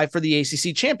qualify for the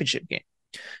ACC championship game.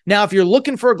 Now, if you're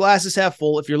looking for a glasses half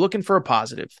full, if you're looking for a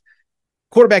positive,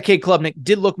 quarterback Cade Klubnik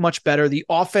did look much better. The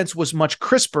offense was much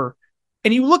crisper.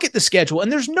 And you look at the schedule, and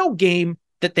there's no game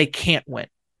that they can't win.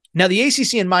 Now, the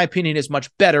ACC, in my opinion, is much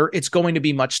better. It's going to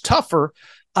be much tougher,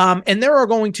 and there are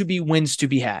going to be wins to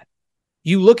be had.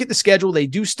 You look at the schedule, they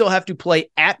do still have to play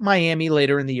at Miami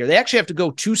later in the year. They actually have to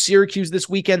go to Syracuse this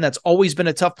weekend. That's always been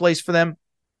a tough place for them.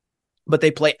 But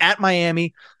they play at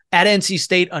Miami, at NC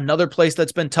State, another place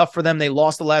that's been tough for them. They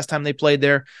lost the last time they played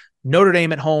there. Notre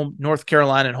Dame at home, North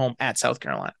Carolina at home, at South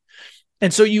Carolina.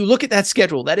 And so you look at that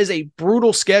schedule. That is a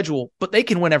brutal schedule, but they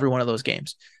can win every one of those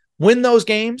games. Win those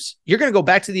games, you're going to go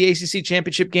back to the ACC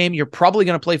championship game. You're probably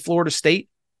going to play Florida State,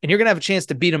 and you're going to have a chance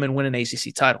to beat them and win an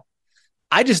ACC title.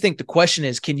 I just think the question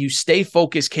is, can you stay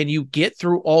focused? Can you get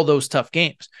through all those tough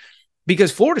games?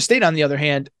 Because Florida State, on the other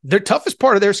hand, their toughest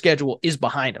part of their schedule is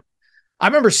behind them. I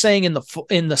remember saying in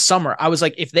the summer, I was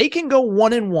like, if they can go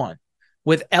 1-1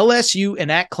 with LSU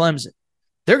and at Clemson,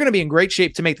 they're going to be in great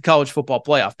shape to make the college football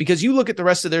playoff, because you look at the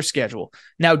rest of their schedule.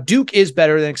 Now, Duke is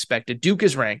better than expected. Duke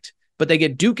is ranked, but they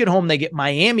get Duke at home. They get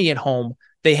Miami at home.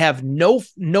 They have no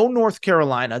North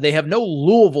Carolina. They have no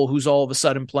Louisville, who's all of a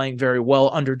sudden playing very well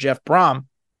under Jeff Brom.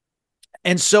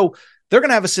 And so they're going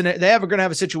to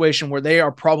have a situation where they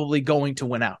are probably going to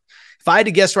win out. If I had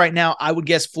to guess right now, I would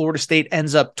guess Florida State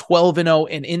ends up 12-0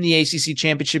 and in the ACC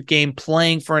championship game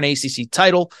playing for an ACC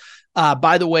title.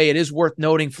 By the way, it is worth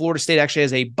noting Florida State actually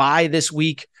has a bye this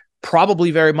week, probably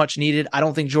very much needed. I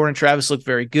don't think Jordan Travis looked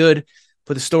very good,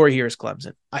 but the story here is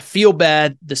Clemson. I feel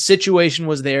bad. The situation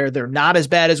was there. They're not as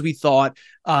bad as we thought.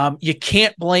 You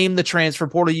can't blame the transfer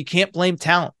portal. You can't blame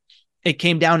talent. It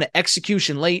came down to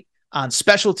execution late on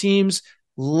special teams.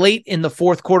 Late in the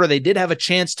fourth quarter, they did have a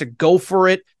chance to go for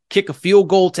it, kick a field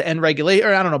goal to end regulation.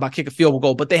 Or I don't know about kick a field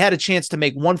goal, but they had a chance to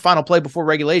make one final play before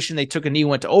regulation. They took a knee,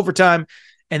 went to overtime.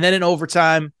 And then in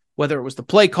overtime, whether it was the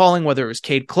play calling, whether it was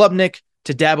Cade Klubnik,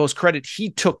 to Dabo's credit,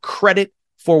 he took credit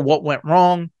for what went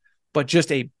wrong, but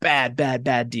just a bad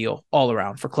deal all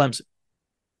around for Clemson.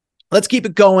 Let's keep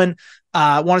it going.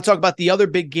 I want to talk about the other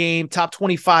big game, top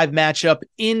 25 matchup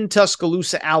in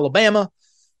Tuscaloosa, Alabama.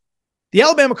 The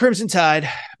Alabama Crimson Tide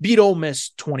beat Ole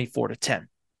Miss 24-10.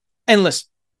 And listen,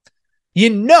 you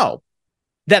know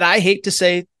that I hate to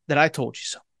say that I told you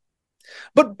so.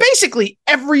 But basically,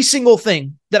 every single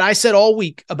thing that I said all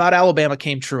week about Alabama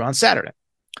came true on Saturday.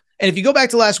 And if you go back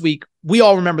to last week, we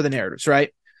all remember the narratives,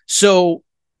 right? So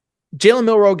Jalen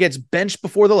Milroe gets benched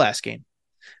before the last game.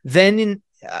 Then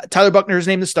Tyler Buchner is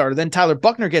named the starter. Then Tyler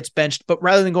Buchner gets benched, but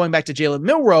rather than going back to Jalen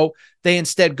Milroe, they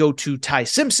instead go to Ty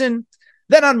Simpson.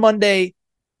 Then on Monday,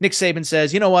 Nick Saban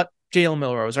says, you know what? Jalen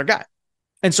Milroe is our guy.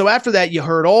 And so after that, you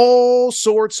heard all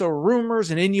sorts of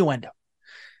rumors and innuendo.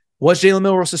 Was Jalen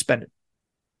Milroe suspended?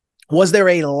 Was there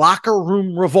a locker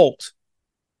room revolt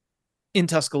in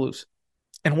Tuscaloosa?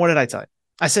 And what did I tell you?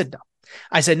 I said no.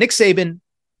 I said Nick Saban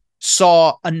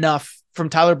saw enough from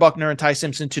Tyler Buchner and Ty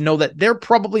Simpson to know that they're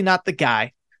probably not the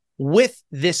guy with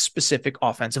this specific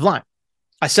offensive line.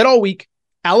 I said all week,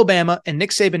 Alabama and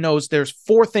Nick Saban knows there's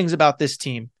 4 things about this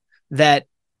team that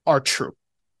are true.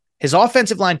 His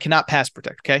offensive line cannot pass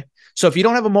protect, okay? So if you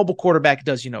don't have a mobile quarterback, it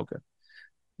does you no good.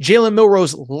 Jalen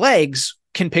Milroe's legs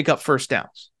can pick up first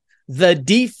downs. The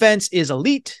defense is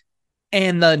elite,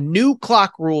 and the new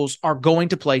clock rules are going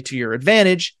to play to your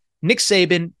advantage. Nick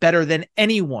Saban, better than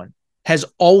anyone, has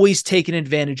always taken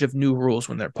advantage of new rules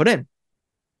when they're put in.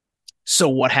 So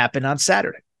what happened on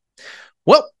Saturday?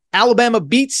 Well, Alabama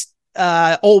beats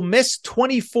Ole Miss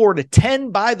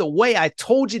 24-10. By the way, I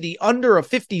told you the under of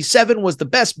 57 was the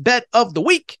best bet of the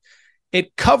week.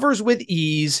 It covers with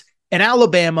ease, and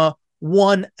Alabama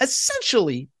won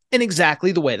essentially in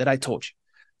exactly the way that I told you.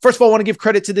 First of all, I want to give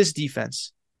credit to this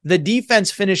defense. The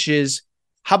defense finishes,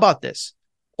 how about this?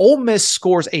 Ole Miss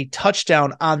scores a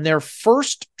touchdown on their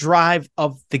first drive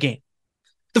of the game.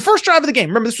 The first drive of the game.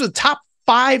 Remember, this was a top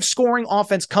 5 scoring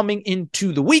offense coming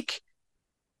into the week.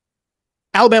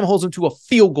 Alabama holds them to a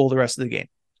field goal the rest of the game.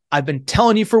 I've been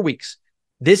telling you for weeks,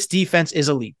 this defense is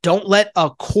elite. Don't let a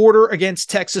quarter against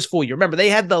Texas fool you. Remember, they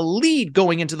had the lead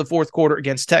going into the fourth quarter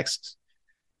against Texas.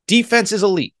 Defense is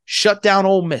elite. Shut down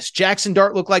Ole Miss. Jackson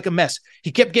Dart looked like a mess.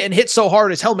 He kept getting hit so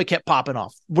hard, his helmet kept popping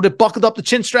off. Would have buckled up the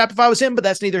chin strap if I was him, but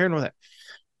that's neither here nor there.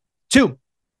 2,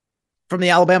 from the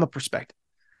Alabama perspective,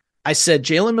 I said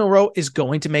Jalen Milroe is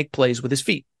going to make plays with his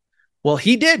feet. Well,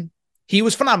 he did. He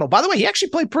was phenomenal. By the way, he actually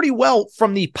played pretty well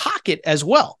from the pocket as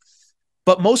well.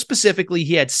 But most specifically,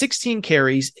 he had 16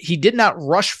 carries. He did not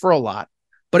rush for a lot,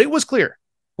 but it was clear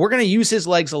we're going to use his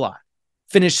legs a lot.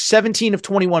 Finished 17 of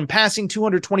 21 passing,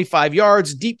 225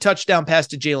 yards, deep touchdown pass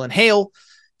to Jalen Hale.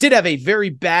 Did have a very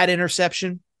bad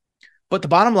interception. But the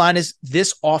bottom line is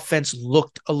this offense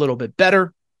looked a little bit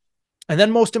better. And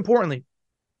then most importantly,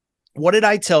 what did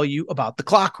I tell you about the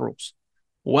clock rules?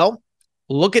 Well,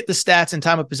 look at the stats and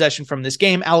time of possession from this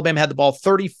game. Alabama had the ball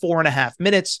 34 and a half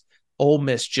minutes. Ole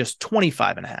Miss just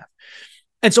 25 and a half.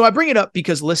 And so I bring it up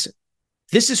because, listen,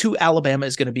 this is who Alabama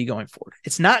is going to be going forward.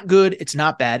 It's not good. It's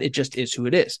not bad. It just is who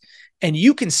it is. And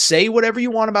you can say whatever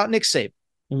you want about Nick Saban.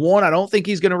 One, I don't think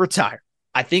he's going to retire.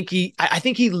 I think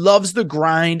he loves the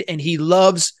grind and he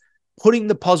loves putting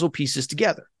the puzzle pieces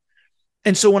together.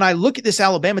 And so when I look at this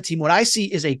Alabama team, what I see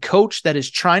is a coach that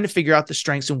is trying to figure out the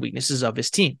strengths and weaknesses of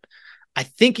his team. I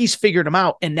think he's figured them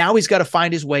out, and now he's got to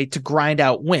find his way to grind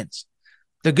out wins.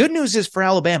 The good news is for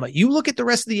Alabama, you look at the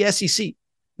rest of the SEC,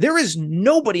 there is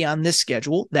nobody on this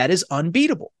schedule that is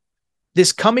unbeatable.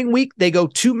 This coming week, they go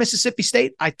to Mississippi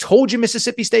State. I told you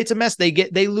Mississippi State's a mess. They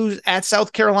lose at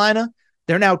South Carolina.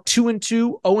 They're now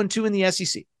 2-2, 0-2 in the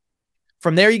SEC.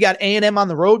 From there, you got A&M on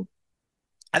the road.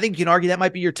 I think you can argue that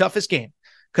might be your toughest game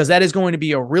because that is going to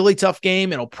be a really tough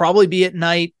game. It'll probably be at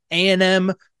night.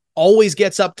 A&M always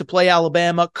gets up to play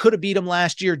Alabama. Could have beat them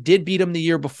last year, did beat them the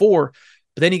year before.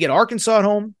 But then you get Arkansas at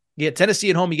home, you get Tennessee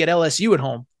at home, you get LSU at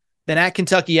home, then at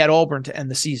Kentucky, at Auburn to end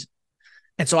the season.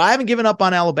 And so I haven't given up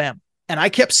on Alabama. And I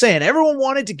kept saying, everyone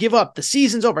wanted to give up. The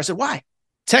season's over. I said, why?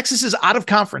 Texas is out of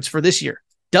conference for this year.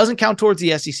 Doesn't count towards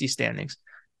the SEC standings.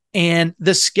 And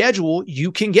the schedule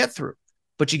you can get through.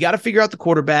 But you got to figure out the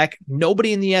quarterback.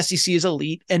 Nobody in the SEC is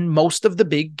elite, and most of the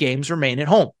big games remain at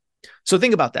home. So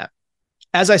think about that.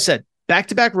 As I said,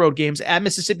 back-to-back road games at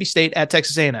Mississippi State, at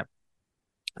Texas A&M.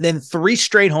 Then 3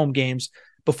 straight home games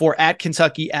before at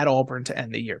Kentucky, at Auburn to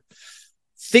end the year.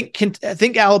 I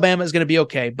think Alabama is going to be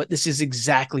okay, but this is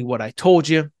exactly what I told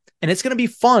you. And it's going to be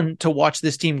fun to watch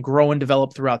this team grow and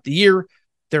develop throughout the year.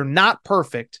 They're not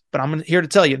perfect, but I'm here to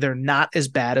tell you they're not as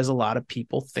bad as a lot of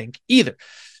people think either.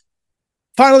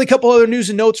 Finally, a couple other news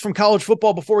and notes from college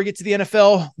football before we get to the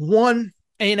NFL. One,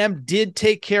 A&M did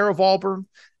take care of Auburn.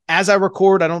 As I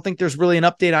record, I don't think there's really an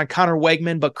update on Connor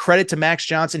Wegman, but credit to Max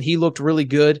Johnson. He looked really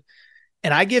good.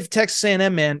 And I give Texas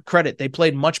A&M, man, credit. They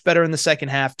played much better in the second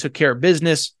half, took care of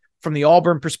business. From the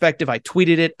Auburn perspective, I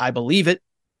tweeted it. I believe it.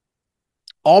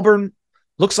 Auburn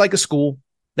looks like a school.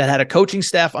 that had a coaching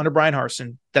staff under Brian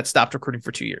Harsin that stopped recruiting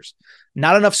for 2 years.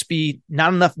 Not enough speed,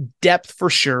 not enough depth for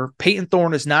sure. Peyton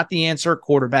Thorne is not the answer at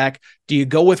quarterback. Do you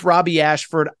go with Robbie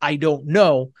Ashford? I don't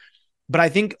know. But I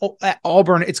think at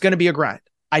Auburn, it's going to be a grind.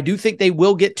 I do think they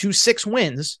will get to 6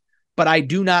 wins, but I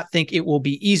do not think it will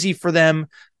be easy for them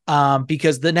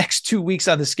because the next 2 weeks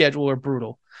on the schedule are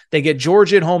brutal. They get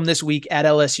Georgia at home this week, at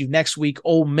LSU next week,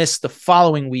 Ole Miss the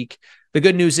following week. The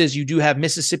good news is you do have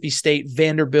Mississippi State,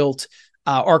 Vanderbilt,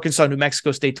 Arkansas, New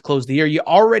Mexico State to close the year. You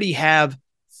already have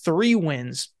 3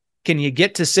 wins. Can you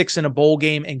get to 6 in a bowl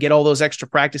game and get all those extra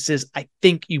practices? I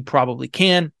think you probably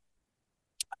can.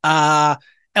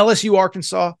 LSU,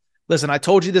 Arkansas. Listen, I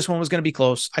told you this one was going to be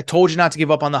close. I told you not to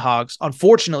give up on the Hogs.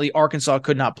 Unfortunately, Arkansas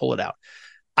could not pull it out.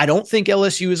 I don't think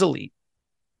LSU is elite.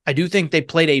 I do think they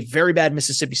played a very bad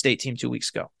Mississippi State team 2 weeks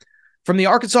ago. From the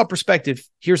Arkansas perspective,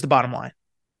 here's the bottom line.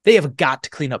 They have got to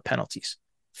clean up penalties.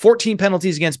 14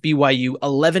 penalties against BYU,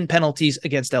 11 penalties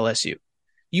against LSU.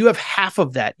 You have half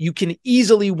of that. You can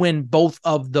easily win both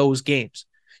of those games.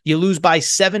 You lose by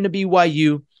 7 to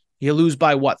BYU. You lose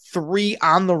by 3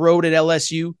 on the road at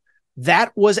LSU.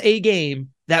 That was a game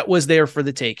that was there for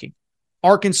the taking.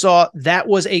 Arkansas, that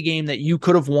was a game that you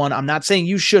could have won. I'm not saying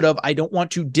you should have. I don't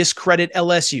want to discredit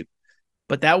LSU,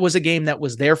 but that was a game that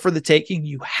was there for the taking.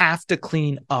 You have to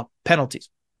clean up penalties.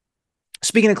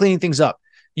 Speaking of cleaning things up,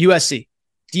 USC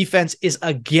defense is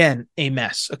again a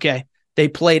mess. Okay. They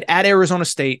played at Arizona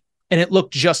State and it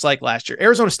looked just like last year.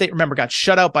 Arizona State, remember, got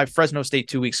shut out by Fresno State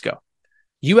 2 weeks ago.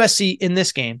 USC in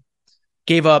this game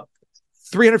gave up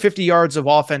 350 yards of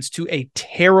offense to a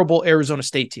terrible Arizona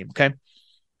State team. Okay.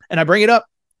 And I bring it up.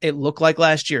 It looked like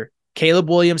last year, Caleb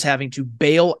Williams having to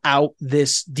bail out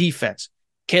this defense.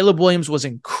 Caleb Williams was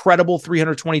incredible,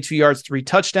 322 yards, 3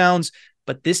 touchdowns,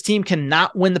 but this team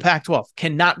cannot win the Pac-12,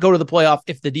 cannot go to the playoff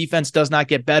if the defense does not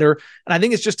get better. And I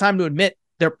think it's just time to admit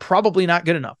they're probably not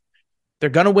good enough. They're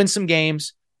going to win some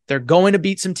games. They're going to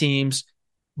beat some teams,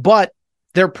 but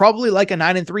they're probably like a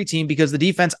 9-3 team because the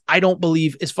defense, I don't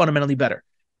believe, is fundamentally better.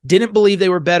 Didn't believe they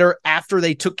were better after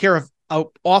they took care of an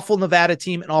awful Nevada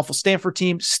team, an awful Stanford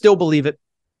team. Still believe it.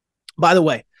 By the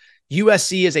way,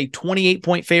 USC is a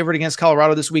 28-point favorite against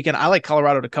Colorado this weekend. I like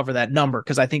Colorado to cover that number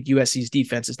because I think USC's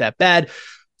defense is that bad.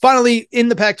 Finally, in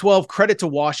the Pac-12, credit to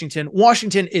Washington.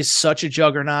 Washington is such a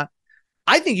juggernaut.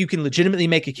 I think you can legitimately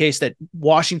make a case that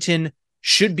Washington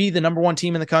should be the number 1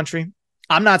 team in the country.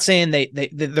 I'm not saying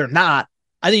they're not.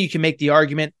 I think you can make the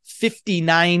argument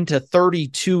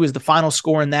 59-32 is the final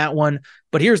score in that one.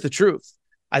 But here's the truth.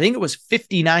 I think it was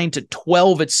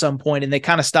 59-12 at some point, and they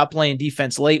kind of stopped playing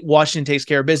defense late. Washington takes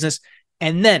care of business.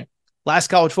 And then last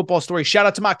college football story, shout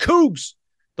out to my Cougs,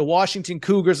 the Washington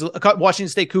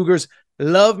State Cougars.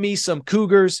 Love me some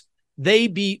Cougars. They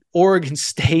beat Oregon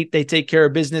State. They take care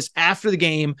of business. After the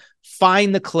game,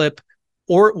 find the clip.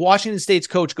 Or Washington State's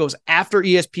coach goes after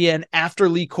ESPN, after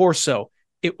Lee Corso.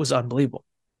 It was unbelievable.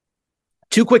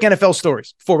 2 quick NFL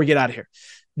stories before we get out of here.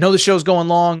 Know the show's going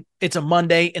long. It's a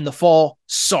Monday in the fall.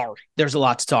 Sorry, there's a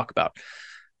lot to talk about.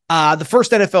 The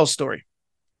first NFL story.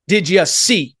 Did you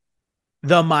see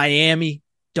the Miami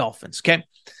Dolphins? Okay.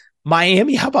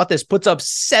 Miami, how about this? Puts up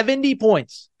 70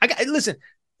 points. Listen,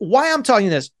 why I'm talking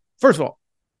this, first of all,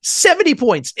 70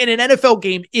 points in an NFL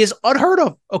game is unheard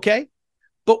of. Okay.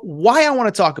 But why I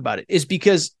want to talk about it is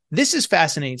because this is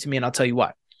fascinating to me, and I'll tell you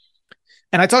why.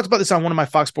 And I talked about this on one of my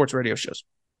Fox Sports radio shows.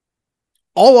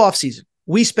 All offseason,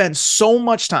 we spend so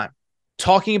much time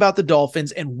talking about the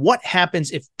Dolphins and what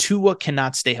happens if Tua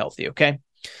cannot stay healthy, okay?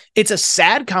 It's a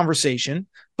sad conversation,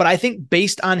 but I think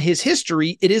based on his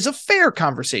history, it is a fair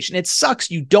conversation. It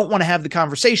sucks. You don't want to have the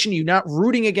conversation. You're not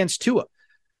rooting against Tua,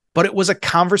 but it was a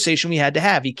conversation we had to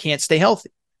have. He can't stay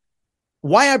healthy.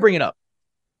 Why I bring it up?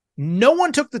 No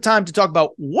one took the time to talk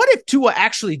about what if Tua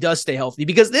actually does stay healthy,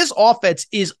 because this offense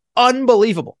is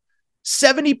unbelievable.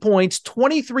 70 points,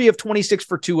 23 of 26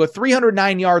 for Tua,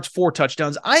 309 yards, 4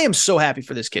 touchdowns. I am so happy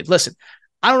for this kid. Listen,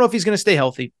 I don't know if he's going to stay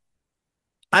healthy.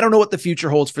 I don't know what the future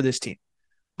holds for this team.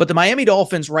 But the Miami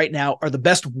Dolphins right now are the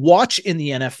best watch in the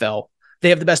NFL. They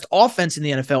have the best offense in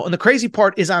the NFL. And the crazy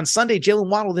part is on Sunday, Jalen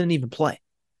Waddle didn't even play.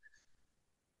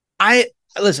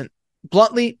 Listen,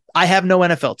 bluntly, I have no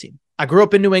NFL team. I grew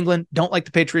up in New England, don't like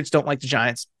the Patriots, don't like the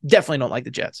Giants, definitely don't like the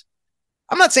Jets.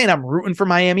 I'm not saying I'm rooting for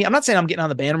Miami. I'm not saying I'm getting on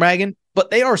the bandwagon, but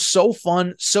they are so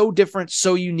fun, so different,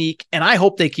 so unique, and I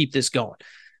hope they keep this going.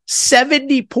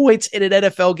 70 points in an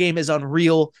NFL game is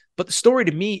unreal, but the story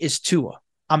to me is Tua.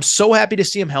 I'm so happy to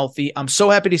see him healthy. I'm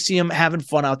so happy to see him having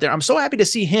fun out there. I'm so happy to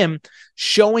see him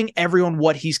showing everyone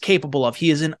what he's capable of. He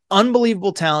is an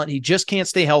unbelievable talent. He just can't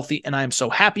stay healthy, and I am so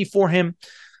happy for him.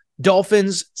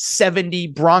 Dolphins 70,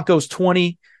 Broncos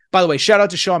 20. By the way, shout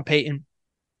out to Sean Payton.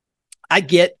 I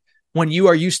get when you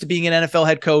are used to being an NFL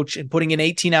head coach and putting in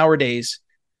 18-hour days,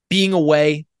 being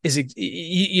away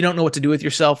you don't know what to do with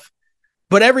yourself.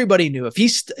 But everybody knew if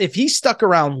he stuck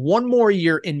around one more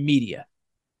year in media,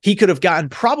 he could have gotten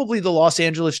probably the Los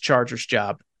Angeles Chargers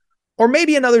job, or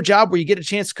maybe another job where you get a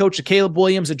chance to coach a Caleb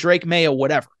Williams, a Drake Mayo,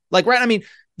 whatever. Like, right? I mean,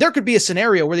 there could be a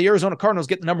scenario where the Arizona Cardinals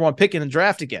get the number 1 pick in the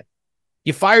draft again.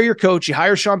 You fire your coach, you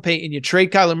hire Sean Payton, you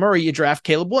trade Kyler Murray, you draft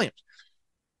Caleb Williams.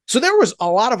 So there was a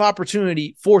lot of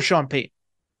opportunity for Sean Payton.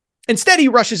 Instead, he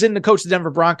rushes in to coach the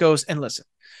Denver Broncos. And listen,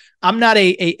 I'm not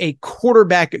a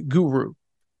quarterback guru.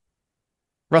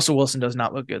 Russell Wilson does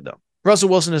not look good, though. Russell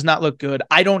Wilson does not look good.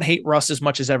 I don't hate Russ as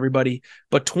much as everybody,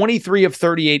 but 23 of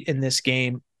 38 in this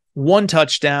game, 1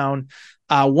 touchdown,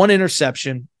 1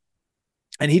 interception.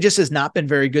 And he just has not been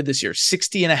very good this year.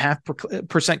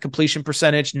 60.5% completion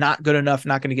percentage, not good enough,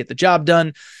 not going to get the job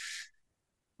done.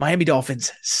 Miami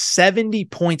Dolphins, 70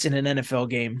 points in an NFL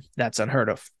game. That's unheard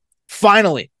of.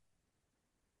 Finally,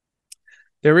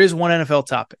 there is one NFL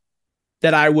topic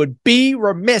that I would be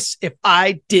remiss if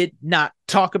I did not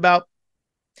talk about.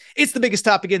 It's the biggest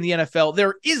topic in the NFL.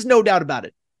 There is no doubt about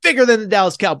it. Bigger than the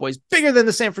Dallas Cowboys, bigger than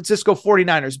the San Francisco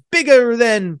 49ers, bigger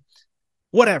than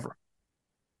whatever.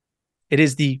 It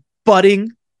is the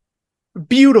budding,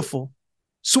 beautiful,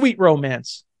 sweet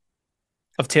romance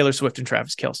of Taylor Swift and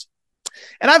Travis Kelce.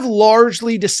 And I've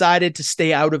largely decided to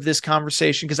stay out of this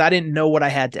conversation because I didn't know what I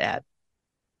had to add.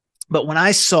 But when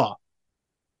I saw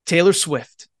Taylor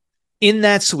Swift in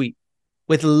that suite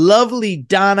with lovely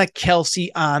Donna Kelce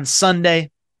on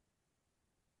Sunday,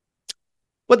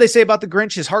 what'd they say about the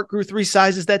Grinch? His heart grew 3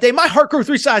 sizes that day. My heart grew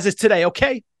 3 sizes today,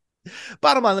 okay?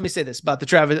 Bottom line, let me say this about the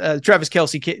Travis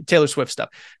Kelce, Taylor Swift stuff.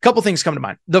 A couple things come to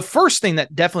mind. The first thing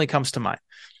that definitely comes to mind,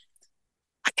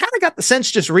 I kind of got the sense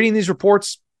just reading these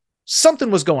reports, something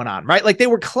was going on, right? Like they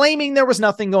were claiming there was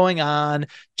nothing going on.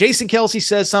 Jason Kelce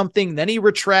says something, then he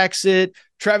retracts it.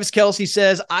 Travis Kelce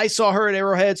says, I saw her at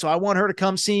Arrowhead, so I want her to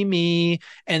come see me.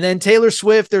 And then Taylor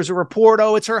Swift, there's a report,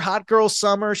 oh, it's her hot girl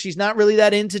summer. She's not really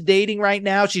that into dating right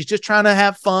now. She's just trying to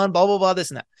have fun, blah, blah, blah,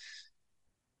 this and that.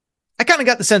 I kind of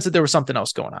got the sense that there was something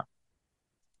else going on.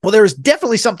 Well, there was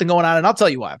definitely something going on, and I'll tell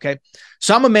you why, okay?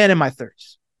 So I'm a man in my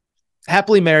 30s,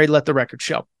 happily married, let the record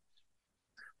show.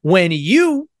 When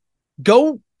you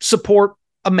go support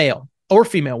a male or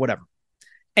female, whatever,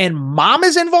 and mom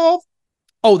is involved,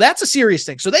 oh, that's a serious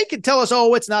thing. So they can tell us,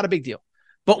 oh, it's not a big deal.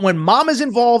 But when mom is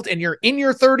involved and you're in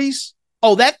your 30s,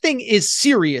 oh, that thing is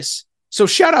serious. So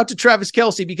shout out to Travis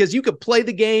Kelce because you could play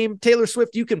the game. Taylor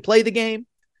Swift, you can play the game.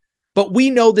 But we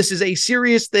know this is a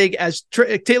serious thing as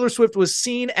Taylor Swift was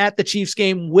seen at the Chiefs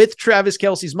game with Travis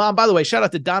Kelce's mom. By the way, shout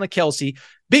out to Donna Kelce.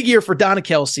 Big year for Donna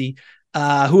Kelce,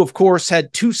 who, of course,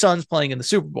 had 2 sons playing in the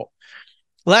Super Bowl.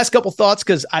 Last couple thoughts,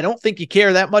 because I don't think you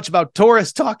care that much about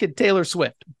Torres talking Taylor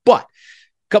Swift. But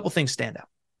a couple things stand out.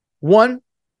 One,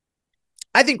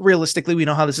 I think realistically, we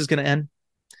know how this is going to end.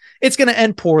 It's going to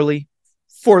end poorly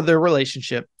for their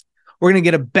relationship. We're going to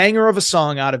get a banger of a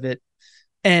song out of it.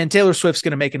 And Taylor Swift's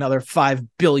going to make another $5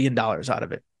 billion out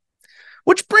of it.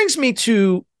 Which brings me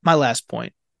to my last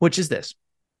point, which is this.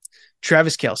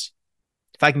 Travis Kelce,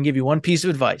 if I can give you one piece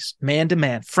of advice, man to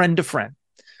man, friend to friend.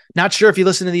 Not sure if you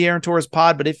listen to the Aaron Torres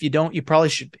pod, but if you don't, you probably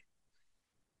should be.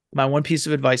 My one piece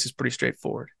of advice is pretty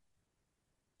straightforward.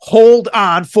 Hold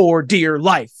on for dear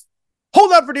life.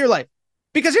 Hold on for dear life.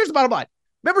 Because here's the bottom line.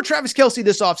 Remember Travis Kelce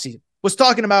this offseason was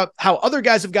talking about how other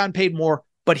guys have gotten paid more,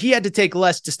 but he had to take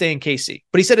less to stay in KC.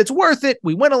 But he said it's worth it.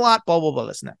 We win a lot, blah, blah, blah,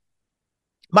 this and that.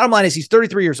 Bottom line is he's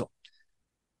 33 years old.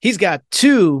 He's got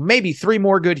 2, maybe 3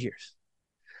 more good years.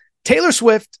 Taylor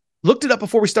Swift, looked it up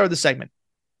before we started the segment,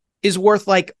 is worth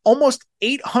like almost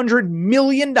 $800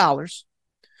 million.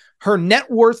 Her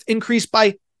net worth increased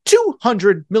by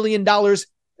 $200 million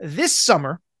this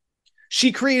summer.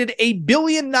 She created $1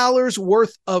 billion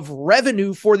worth of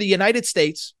revenue for the United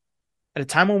States at a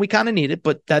time when we kind of need it,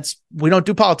 but we don't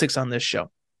do politics on this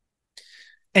show.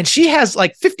 And she has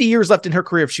like 50 years left in her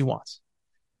career if she wants.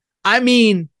 I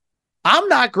mean, I'm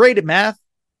not great at math,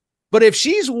 but if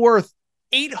she's worth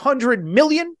 $800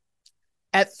 million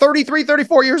at 33,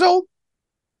 34 years old,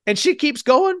 and she keeps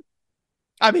going,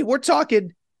 I mean, we're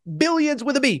talking billions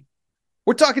with a B.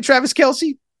 We're talking Travis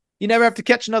Kelce. You never have to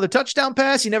catch another touchdown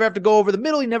pass. You never have to go over the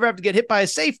middle. You never have to get hit by a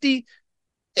safety.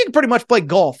 You can pretty much play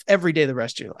golf every day the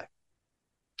rest of your life.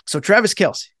 So Travis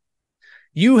Kelce,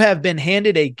 you have been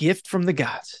handed a gift from the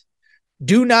gods.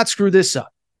 Do not screw this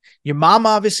up. Your mom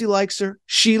obviously likes her.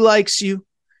 She likes you.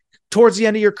 Towards the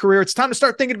end of your career, it's time to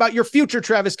start thinking about your future,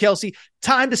 Travis Kelce.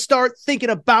 Time to start thinking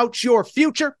about your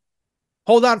future.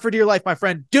 Hold on for dear life, my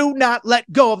friend. Do not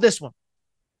let go of this one.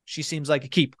 She seems like a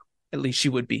keeper. At least she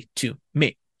would be to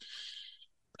me.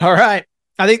 All right.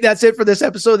 I think that's it for this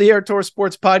episode of the Air Tour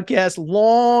Sports Podcast.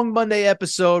 Long Monday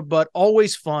episode, but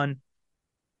always fun.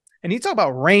 And you talk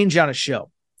about range on a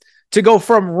show. To go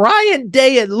from Ryan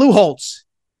Day and Lou Holtz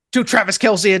to Travis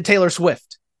Kelce and Taylor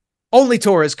Swift. Only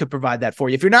Torres could provide that for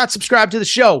you. If you're not subscribed to the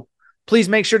show, please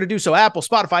make sure to do so. Apple,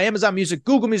 Spotify, Amazon Music,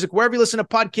 Google Music, wherever you listen to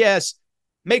podcasts.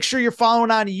 Make sure you're following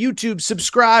on YouTube.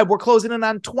 Subscribe. We're closing in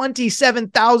on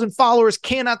 27,000 followers.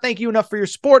 Cannot thank you enough for your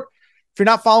support. If you're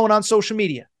not following on social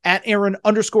media, at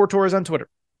Aaron_Torres on Twitter,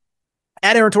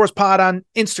 at Aaron Torres Pod on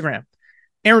Instagram,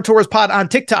 Aaron Torres Pod on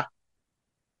TikTok.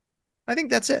 I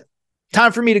think that's it.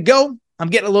 Time for me to go. I'm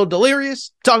getting a little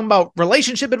delirious, talking about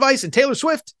relationship advice and Taylor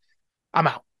Swift. I'm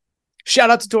out. Shout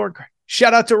out to Torrin Craig.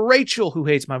 Shout out to Rachel, who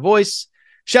hates my voice.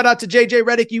 Shout out to JJ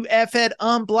Redick, you F-head,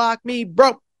 unblock me,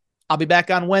 bro. I'll be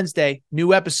back on Wednesday.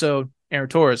 New episode, Aaron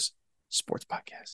Torres Sports Podcast.